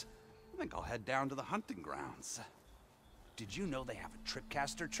now. I think I'll head down to the hunting grounds. Did you know they have a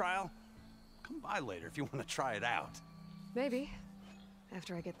tripcaster trial? Come by later if you want to try it out. Maybe.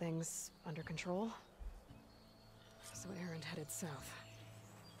 After I get things under control. So Aaron headed south.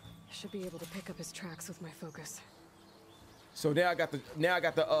 I should be able to pick up his tracks with my focus. So now I got the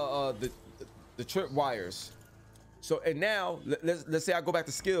trip wires. So and now let's say I go back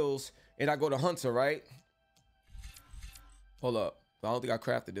to skills and I go to hunter, right? Hold up. I don't think I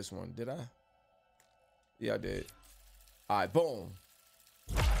crafted this one. Did I? Yeah, I did. All right, boom.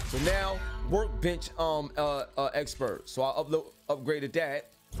 So now workbench expert. So I upgraded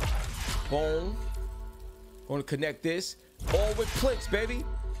that. Boom. Going to connect this. All with clicks, baby.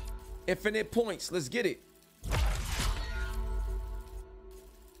 Infinite points. Let's get it.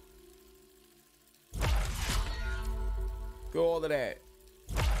 Go all of that.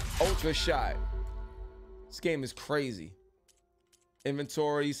 Ultra shot. This game is crazy.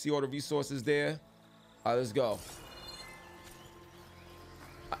 Inventory, see all the resources there. All right, let's go.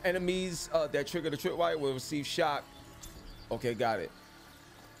 Enemies that trigger the tripwire will receive shock. Okay, got it.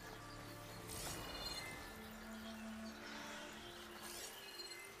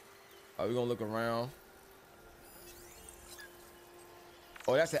 We're gonna look around.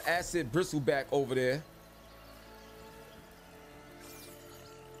 Oh, that's an acid bristleback over there.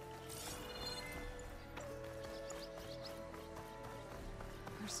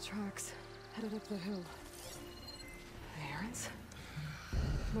 There's tracks headed up the hill. The errands?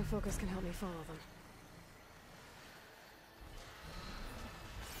 My focus can help me follow them.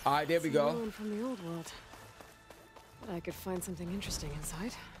 All right, there we go. One from the old world. But I could find something interesting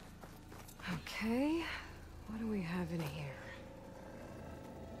inside. Okay, what do we have in here?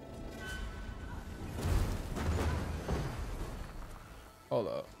 Hold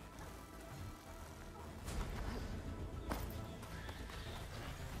up.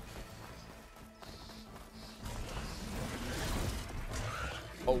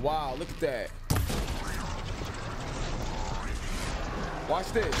 Oh wow, look at that.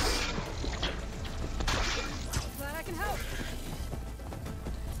 Watch this. Glad I can help.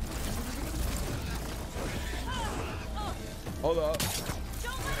 Hold up.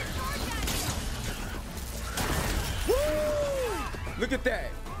 Don't let it charge at Woo! Look at that.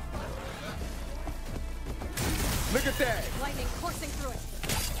 Look at that. Lightning coursing through it.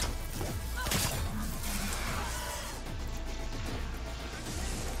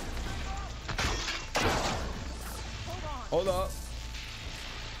 Hold up.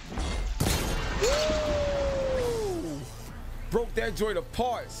 Woo! Broke that joint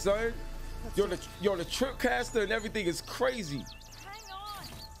apart, son. Yo, the tripcaster and everything is crazy.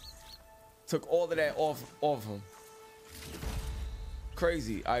 Took all of that off him.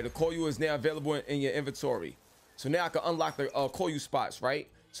 Crazy. All right, the Koyu is now available in your inventory. So now I can unlock the Koyu spots, right?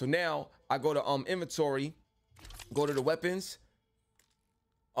 So now I go to inventory, go to the weapons.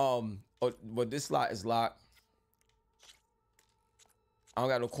 Well, this slot is locked. I don't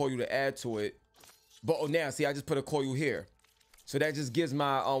got no Koyu to add to it. But oh, now see, I just put a Koyu here. So that just gives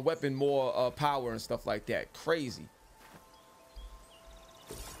my weapon more power and stuff like that. Crazy.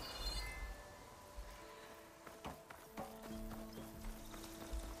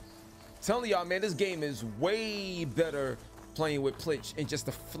 telling y'all, man, this game is way better playing with Plitch and just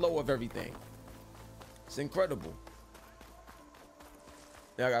the flow of everything. It's incredible.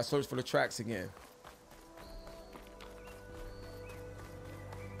 Now I gotta search for the tracks again.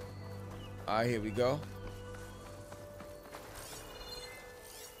 All right, here we go.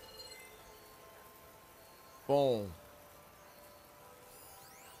 Boom.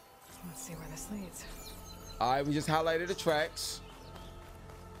 Let's see where this leads. All right, we just highlighted the tracks.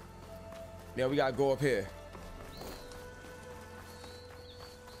 Now we gotta go up here.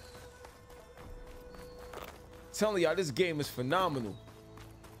 Telling y'all, this game is phenomenal.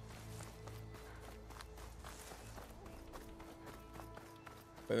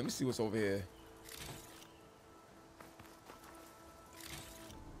 But let me see what's over here.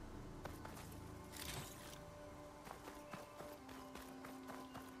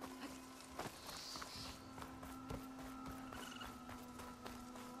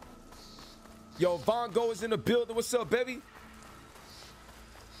 Yo, Vongo is in the building. What's up, baby?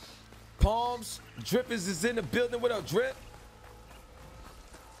 Palms, Drip is in the building. What up, Drip?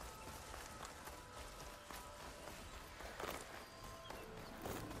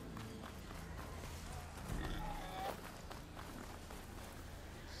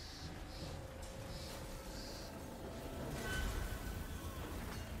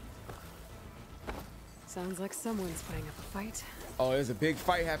 Sounds like someone's putting up a fight. Oh, there's a big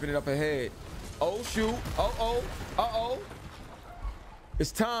fight happening up ahead. Oh, shoot. Uh-oh. Uh-oh.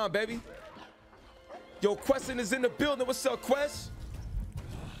 It's time, baby. Yo, Questin is in the building. What's up, Quest?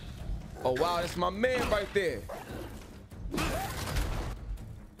 Oh, wow. That's my man right there.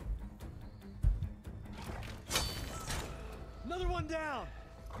 Another one down.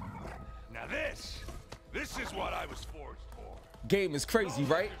 Now this is what I was forged for. Game is crazy,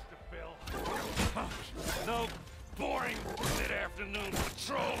 right? No boring mid-afternoon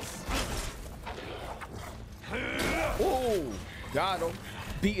patrols. Oh, got him.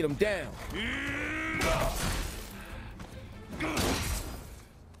 Beating him down.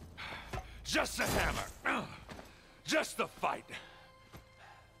 Just a hammer. Just the fight.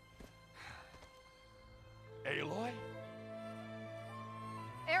 Aloy?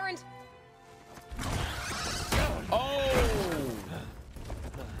 Errand. Oh.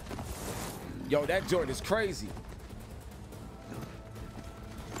 Yo, that joint is crazy.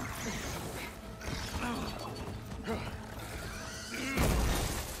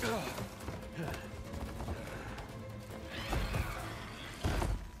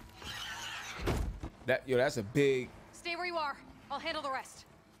 That's a big. Stay where you are. I'll handle the rest.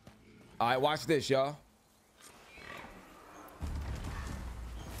 All right, watch this, y'all.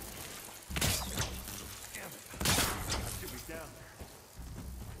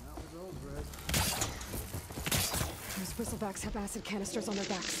 Those bristlebacks have acid canisters on their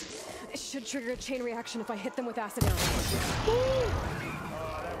backs. It should trigger a chain reaction if I hit them with acid arrows.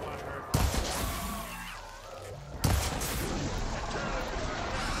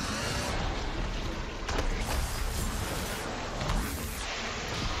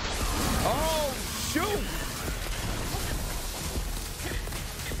 Oh, shoot!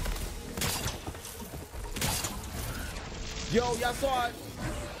 Yo, y'all saw it?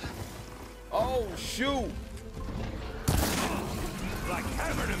 Oh, shoot! Like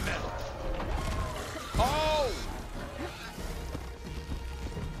hammer to metal. Oh!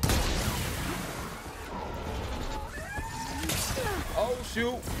 Oh,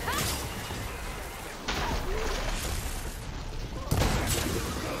 shoot!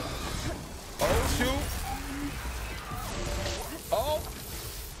 Oh, shoot! Oh!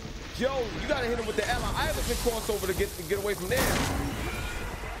 Yo, you gotta hit him with the ally. I haven't been crossover to get away from there.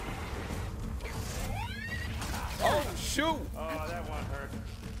 Oh, shoot! Oh, that one hurt.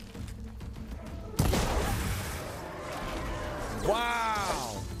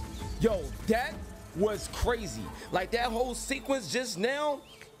 Wow. Yo, that was crazy. Like, that whole sequence just now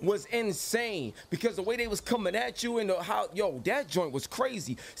was insane because the way they was coming at you and how, yo, that joint was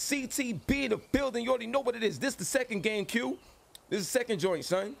crazy. CTB, the building, you already know what it is. This is the second game, Q. This is the second joint,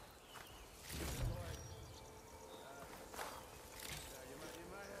 son.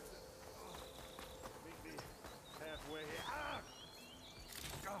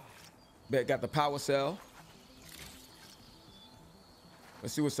 Bet got the power cell.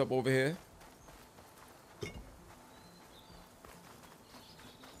 Let's see what's up over here.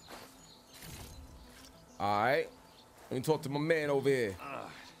 All right. Let me talk to my man over here.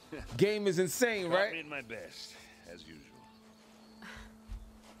 Game is insane, right? I made my best, as usual.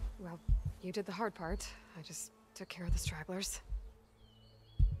 Well, you did the hard part. I just took care of the stragglers.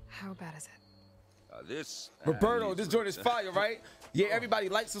 How bad is it? Roberto, this joint is fire, right? Yeah, everybody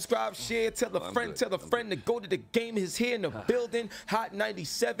like, subscribe, share, tell a friend, tell a friend to go to the game. Is here in the building. Hot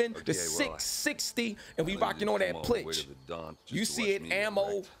 97, the 660, and we rocking on that plitch. You see it,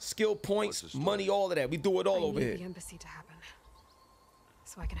 ammo, skill points, money, all of that. We do it all over here. I need the embassy to happen,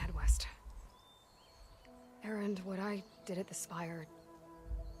 so I can head west. Erend, what I did at the Spire,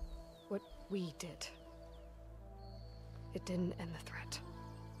 what we did, it didn't end the threat.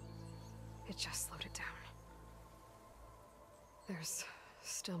 It just slowed it down. There's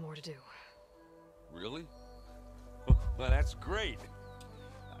still more to do. Really? Well, that's great.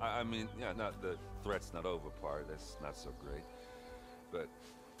 I mean, yeah, not the threat's not over part. That's not so great. But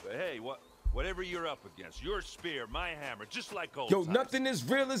hey, whatever you're up against, your spear, my hammer, just like old Yo, times. nothing is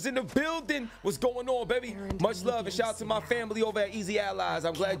real is in the building. What's going on, baby? Much love and shout out to my family over at Easy Allies.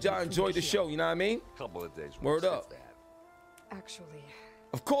 I'm glad y'all enjoyed the show. You know what I mean? Couple of days. Word up. Actually,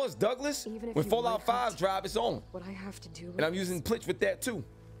 of course, Douglas. When Fallout 5 drive, it's on. What I have to do. And I'm using Plitch with that too.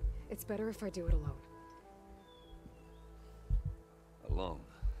 It's better if I do it alone. Alone.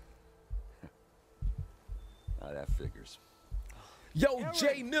 Now that figures. Yo,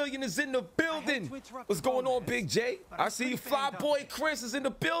 J Million is in the building. What's going on, Big J? I see you. Fly Boy Chris is in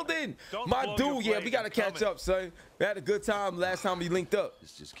the building. My dude, yeah, we gotta catch up, son. We had a good time last time we linked up.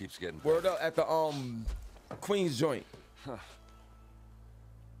 This just keeps getting word up at the Queens joint. Huh.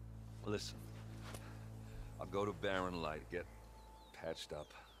 Listen, I'll go to Barren Light, get patched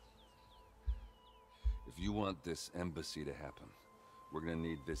up. If you want this embassy to happen, we're gonna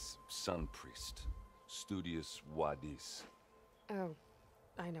need this sun priest, Studious Wadis. Oh,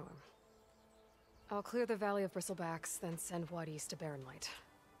 I know him. I'll clear the Valley of Bristlebacks, then send Wadis to Barren Light.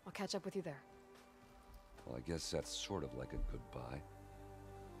 I'll catch up with you there. Well, I guess that's sort of like a goodbye.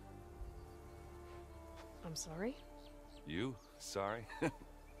 I'm sorry? You? Sorry?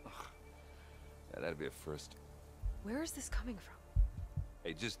 Yeah, that'd be a first. Where is this coming from?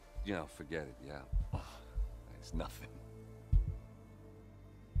 Hey, just, you know, forget it, yeah. It's nothing.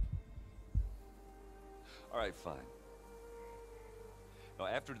 All right, fine. Now,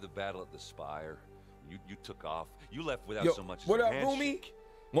 after the battle at the Spire, you took off. You left without so much as what a up, handshake. Rumi?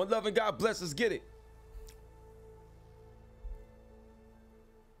 One love and God bless us. Get it.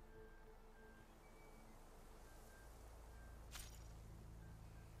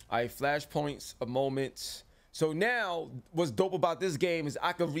 All right, flashpoints, a moment. So now, what's dope about this game is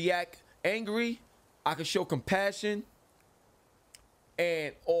I can react angry, I can show compassion,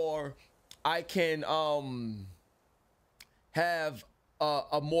 or I can have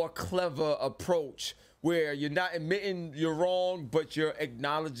a more clever approach where you're not admitting you're wrong, but you're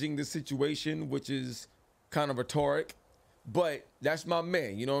acknowledging the situation, which is kind of rhetoric. But that's my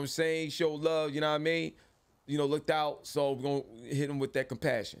man, you know what I'm saying? Show love, you know what I mean? You know, looked out, so we're gonna hit him with that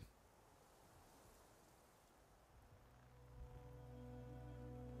compassion.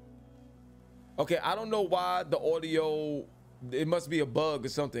 Okay, I don't know why the audio, it must be a bug or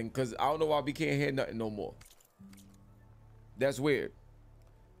something, because I don't know why we can't hear nothing no more. That's weird.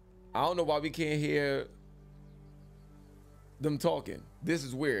 I don't know why we can't hear them talking. This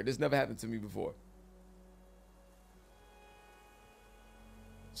is weird. This never happened to me before.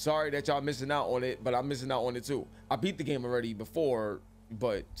 Sorry that y'all missing out on it, but I'm missing out on it too. I beat the game already before,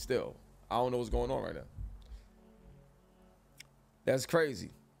 but still, I don't know what's going on right now. That's crazy.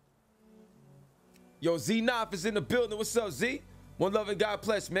 Yo, Z Knopf is in the building. What's up, Z? One love and God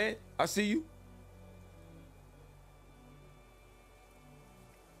bless, man. I see you.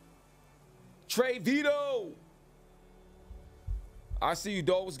 Trey Vito. I see you,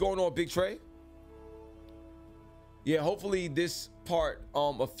 dog. What's going on, Big Trey? Yeah, hopefully this part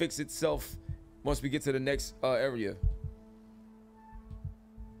will fix itself once we get to the next area.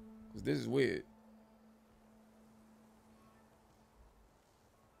 Cause this is weird.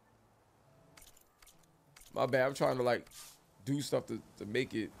 My bad. I'm trying to like do stuff to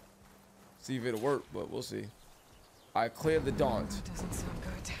make it, see if it'll work, but we'll see. I cleared the daunt. Doesn't sound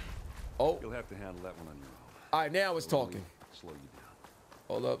good. Oh. You'll have to handle that one on your own. All right, now it's talking. Slow you down.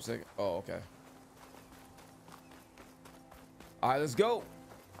 Hold up a second. Oh, okay. All right, let's go.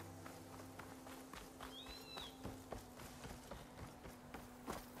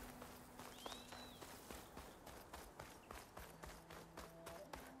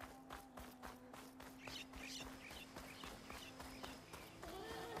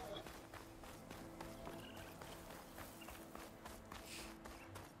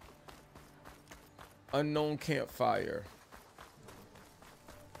 Unknown campfire.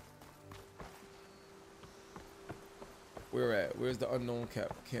 Where at? Where's the unknown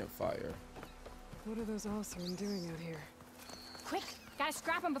campfire? What are those Osram doing out here? Quick, gotta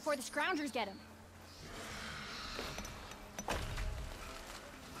scrap him before the scroungers get him.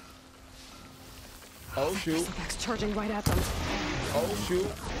 Oh shoot. Bristleback's charging right at them. Oh shoot.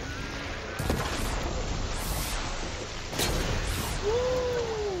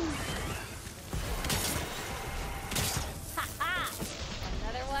 Ha-ha!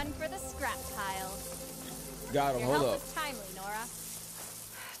 Another one for the scrap pile. Got him, Your hold help up. was timely, Nora.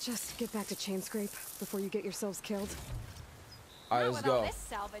 Just get back to Chain Scrape before you get yourselves killed. Alright, Not let's with all go. this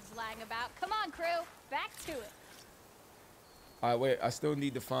salvage lying about. Come on, crew. Back to it. Alright, wait, I still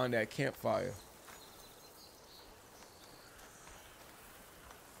need to find that campfire.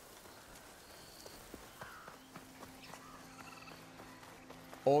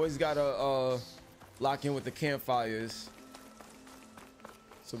 Always gotta lock in with the campfires.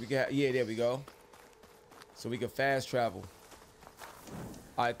 So we can, yeah, there we go. So we can fast travel.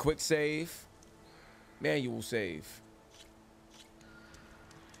 Alright, quick save. Manual save.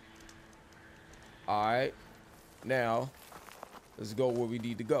 Alright. Now, let's go where we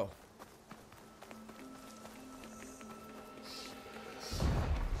need to go.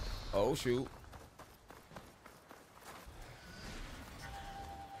 Oh, shoot.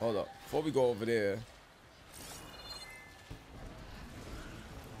 Hold up. Before we go over there.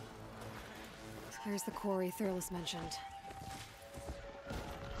 Here's the quarry Thurles mentioned.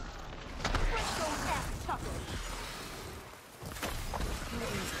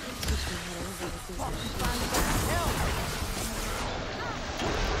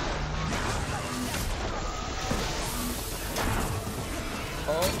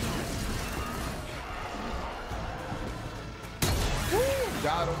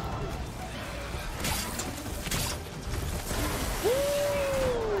 Got him.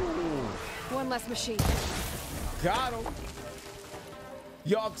 One less machine. Got him.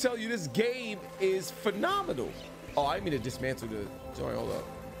 Yo, I'm telling you, this game is phenomenal. Oh, I didn't mean to dismantle the joint. Hold up.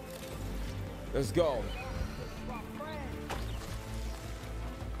 Let's go.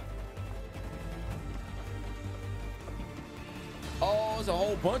 Oh, there's a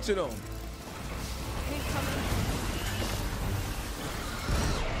whole bunch of them.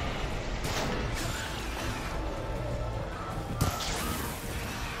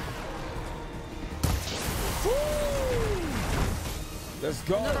 Let's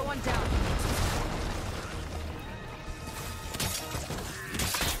go. Another one down.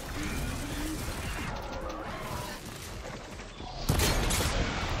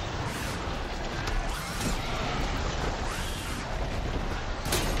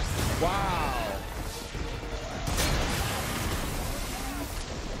 Wow.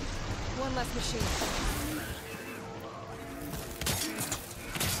 One less machine.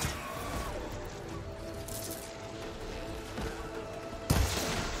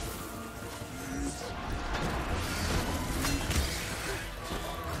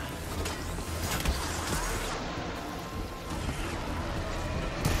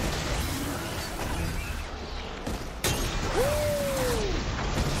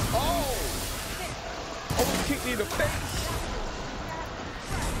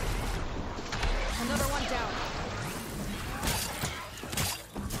 Another one down.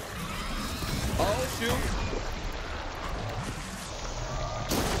 Oh, shoot.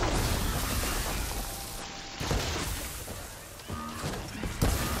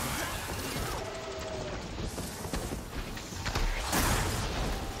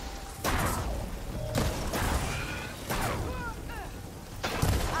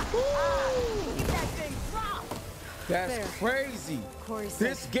 That's crazy.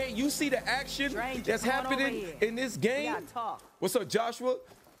 This game, you see the action that's happening in this game? What's up, Joshua?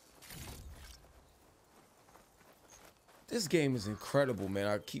 This game is incredible, man.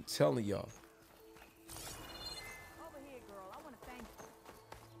 I keep telling y'all.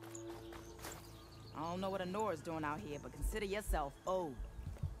 I don't know what Honora's doing out here, but consider yourself old.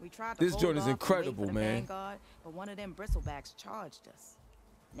 We tried to This hold joint is off and wait for incredible, the man. Vanguard, but one of them bristlebacks charged us.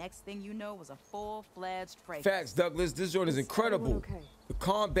 Next thing you know was a full-fledged break. Facts, Douglas. This joint is incredible. The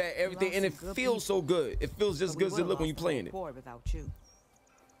combat, everything, and it feels so good. It feels just good as it look when you're playing it. Without you.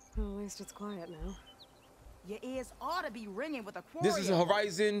 Well, at least it's quiet now. Your ears ought to be ringing with a This is a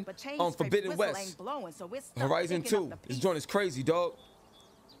Horizon Forbidden West. Blowing, so Horizon 2. This joint is crazy, dog.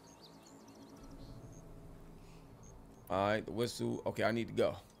 All right, the whistle. Okay, I need to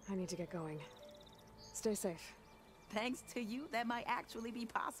go. I need to get going. Stay safe. Thanks to you, that might actually be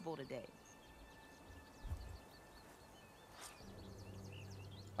possible today.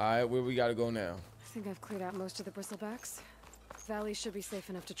 All right, where we gotta go now? I think I've cleared out most of the bristlebacks. Valley should be safe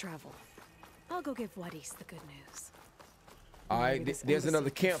enough to travel. I'll go give Wadis the good news. All right, there's another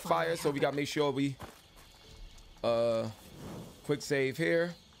campfire, so we gotta make sure we quick save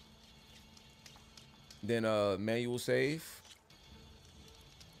here. Then manual save.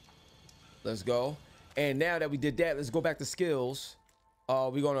 Let's go. And now that we did that, let's go back to skills.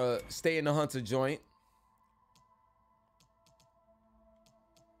 We're gonna stay in the hunter joint.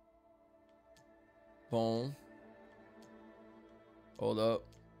 Boom. Hold up.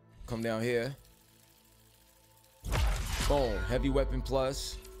 Come down here. Boom. Heavy weapon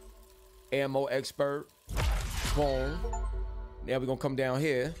plus. Ammo expert. Boom. Now we're gonna come down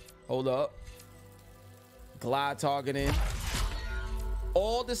here. Hold up. Glide targeting.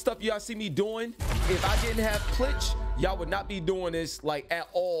 All this stuff y'all see me doing, if I didn't have Plitch, y'all would not be doing this like at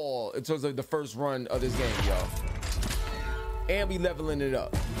all in terms of the first run of this game, y'all. And we leveling it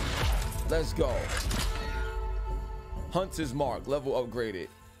up. Let's go. Hunter's Mark, level upgraded.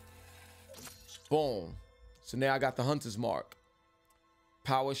 Boom. So now I got the Hunter's Mark.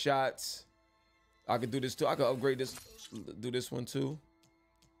 Power shots. I could do this too. I could upgrade this, do this one too.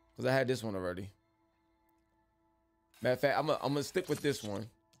 Because I had this one already. Matter of fact, I'm gonna stick with this one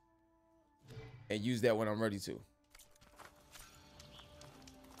and use that when I'm ready to.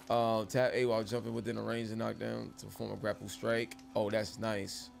 Tap A while jumping within a range of knockdown to perform a grapple strike. Oh, that's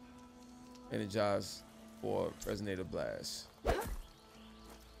nice. Energize for resonator blast.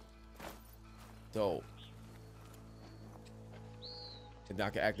 Dope. And I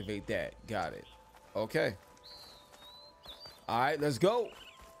can activate that. Got it. Okay. All right, let's go.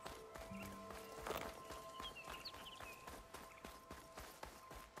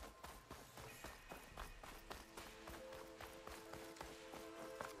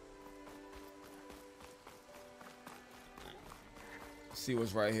 See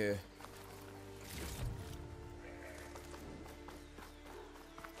what's right here.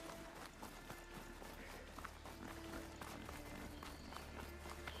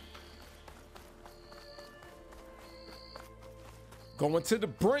 Going to the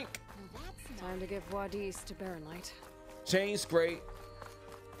brink. Time to give Wadis to Baron Light. Chain scrape.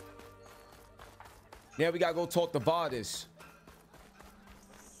 Now we gotta go talk to Vardis.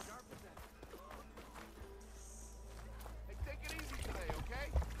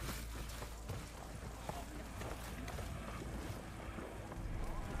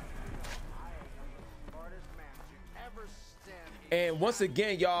 And once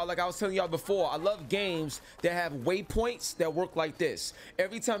again, y'all, like I was telling y'all before, I love games that have waypoints that work like this.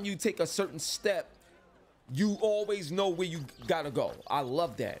 Every time you take a certain step, you always know where you gotta go. I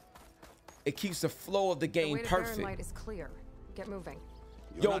love that. It keeps the flow of the game perfect. Baron Light is clear. Get moving.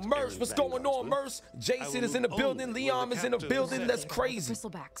 Yo, Merce, what's going on, Merce? Jason is in the building. Leon is in the building. That's crazy.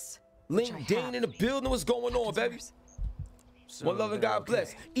 Link Dane in the building. What's going on, baby? One love and God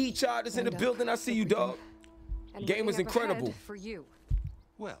bless. E-Child is in the building. I see you, dog. Game was incredible. For you.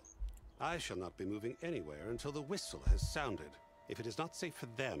 Well, I shall not be moving anywhere until the whistle has sounded. If it is not safe for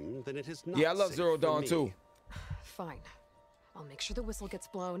them, then it is not. Yeah, I love safe Zero for Dawn me. too. Fine. I'll make sure the whistle gets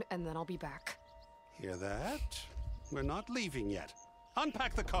blown, and then I'll be back. Hear that? We're not leaving yet.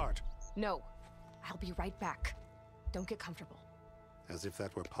 Unpack the cart. No. I'll be right back. Don't get comfortable. As if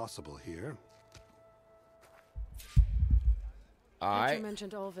that were possible here. Hector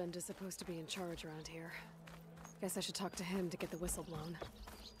mentioned Olvind is supposed to be in charge around here. Guess I should talk to him to get the whistle blown.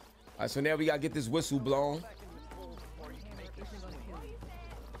 All right, so now we gotta get this whistle blown.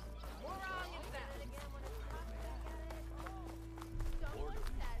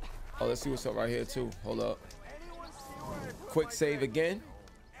 Oh, let's see what's up right here too. Hold up. Quick save again.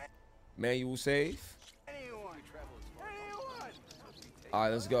 Manual save. All right,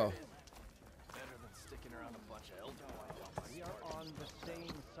 let's go. We are on the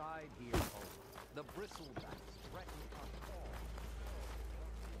same side here. The bristlebacks threaten us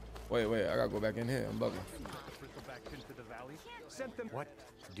all. Wait, I gotta go back in here. I'm bugging. Bristlebacks into the valley. Sent them. What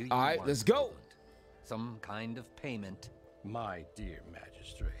do you All right, want, let's go. Roland? Some kind of payment. My dear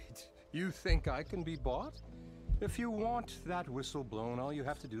magistrate, you think I can be bought? If you want that whistle blown, all you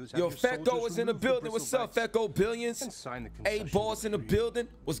have to do is have Yo, your Fecko soldiers is in the remove building. What's up, bristlebacks Fecko Billions? and sign the Hey, concession boss in the decree. building.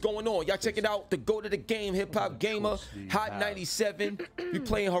 What's going on? Y'all check it out. The Go to the Game, Hip Hop Gamer, Hot have. 97. We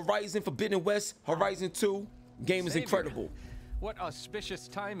playing Horizon Forbidden West, Horizon 2. Game is Savior, incredible. What auspicious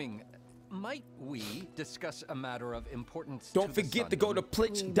timing. Might we discuss a matter of importance? Don't forget to go to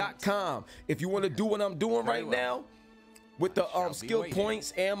plitch.com if you want to do what I'm doing Very right well. now with the Shall be skill waiting.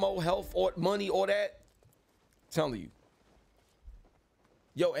 points, ammo, health, or money, all that. Telling you.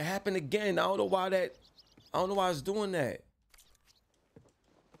 Yo, it happened again. I don't know why it's doing that.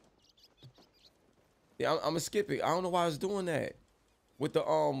 Yeah, I'm gonna skip it. I don't know why it's doing that with the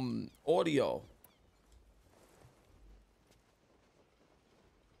audio.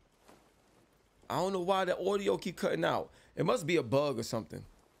 I don't know why the audio keep cutting out. It must be a bug or something.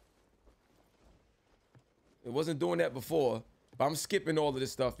 It wasn't doing that before, but I'm skipping all of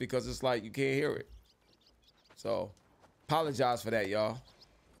this stuff because it's like you can't hear it. So, apologize for that, y'all.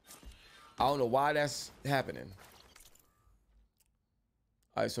 I don't know why that's happening.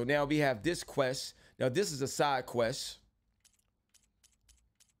 All right, so now we have this quest. Now, this is a side quest.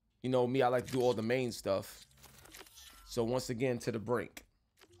 You know me, I like to do all the main stuff. So, once again, to the brink.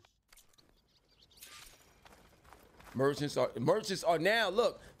 Merchants are now,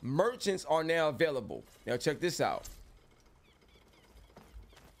 look, merchants are now available. Now, check this out.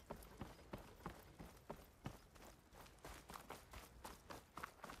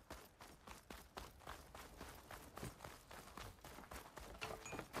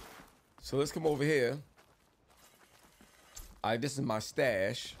 So let's come over here. All right, this is my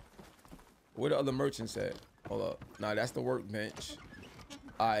stash. Where the other merchants at? Hold up. Nah, that's the workbench.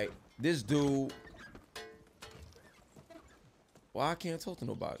 All right, this dude. Why I can't talk to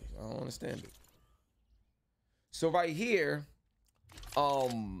nobody? I don't understand it. So right here,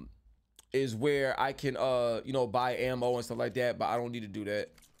 is where I can, you know, buy ammo and stuff like that, but I don't need to do that.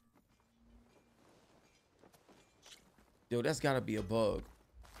 Yo, that's gotta be a bug.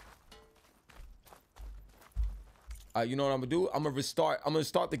 You know what I'm gonna do? I'm gonna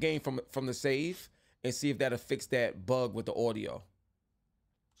start the game from the save and see if that'll fix that bug with the audio.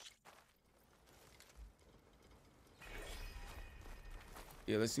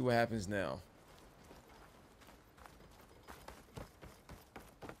 Yeah, let's see what happens now.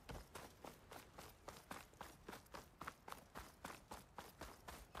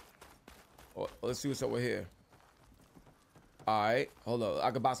 Oh, let's see what's up with here. All right, hold up.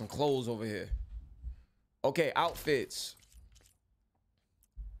 I could buy some clothes over here. Okay, outfits.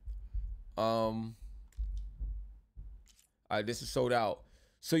 All right, this is sold out.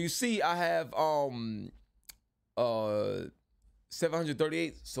 So you see, I have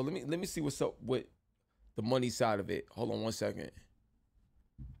 738. So let me see what's up with the money side of it. Hold on one second.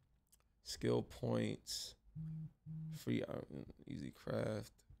 Skill points, free easy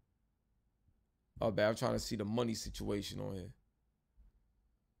craft. Oh, bad. I'm trying to see the money situation on here.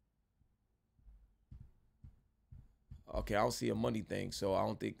 Okay, I don't see a money thing, so I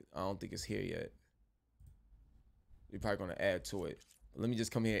don't think it's here yet. We're probably gonna add to it. But let me just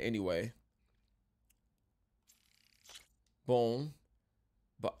come here anyway. Boom.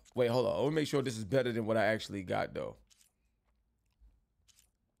 But wait, hold on. Let me make sure this is better than what I actually got though.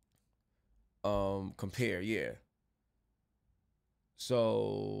 Compare, yeah.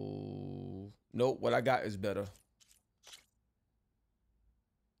 So nope, what I got is better.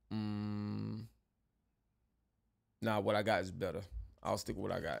 Nah, what I got is better. I'll stick with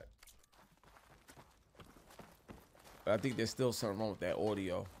what I got. But I think there's still something wrong with that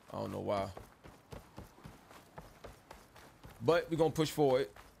audio. I don't know why. But we're gonna push forward.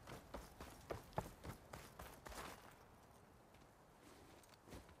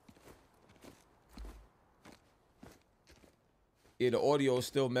 Yeah, the audio is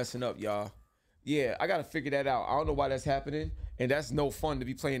still messing up, y'all. Yeah, I gotta figure that out. I don't know why that's happening. And that's no fun to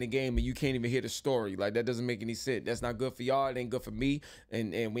be playing the game and you can't even hear the story. Like, that doesn't make any sense. That's not good for y'all. It ain't good for me.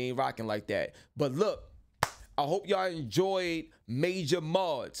 And we ain't rocking like that. But look, I hope y'all enjoyed Major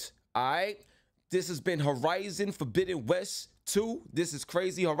Mods. All right? This has been Horizon Forbidden West 2. This is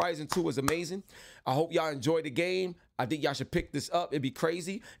crazy. Horizon 2 is amazing. I hope y'all enjoyed the game. I think y'all should pick this up. It'd be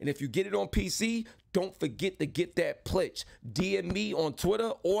crazy. And if you get it on PC, don't forget to get that Plitch. DM me on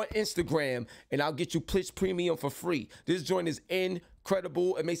Twitter or Instagram, and I'll get you Plitch Premium for free. This joint is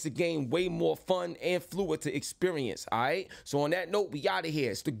incredible. It makes the game way more fun and fluid to experience, all right? So on that note, we out of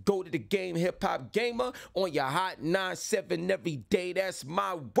here. It's the Go to the Game HipHopGamer on your Hot 97 every day. That's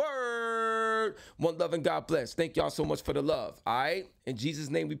my word. One love and God bless. Thank y'all so much for the love, all right? In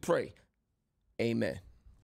Jesus' name we pray. Amen.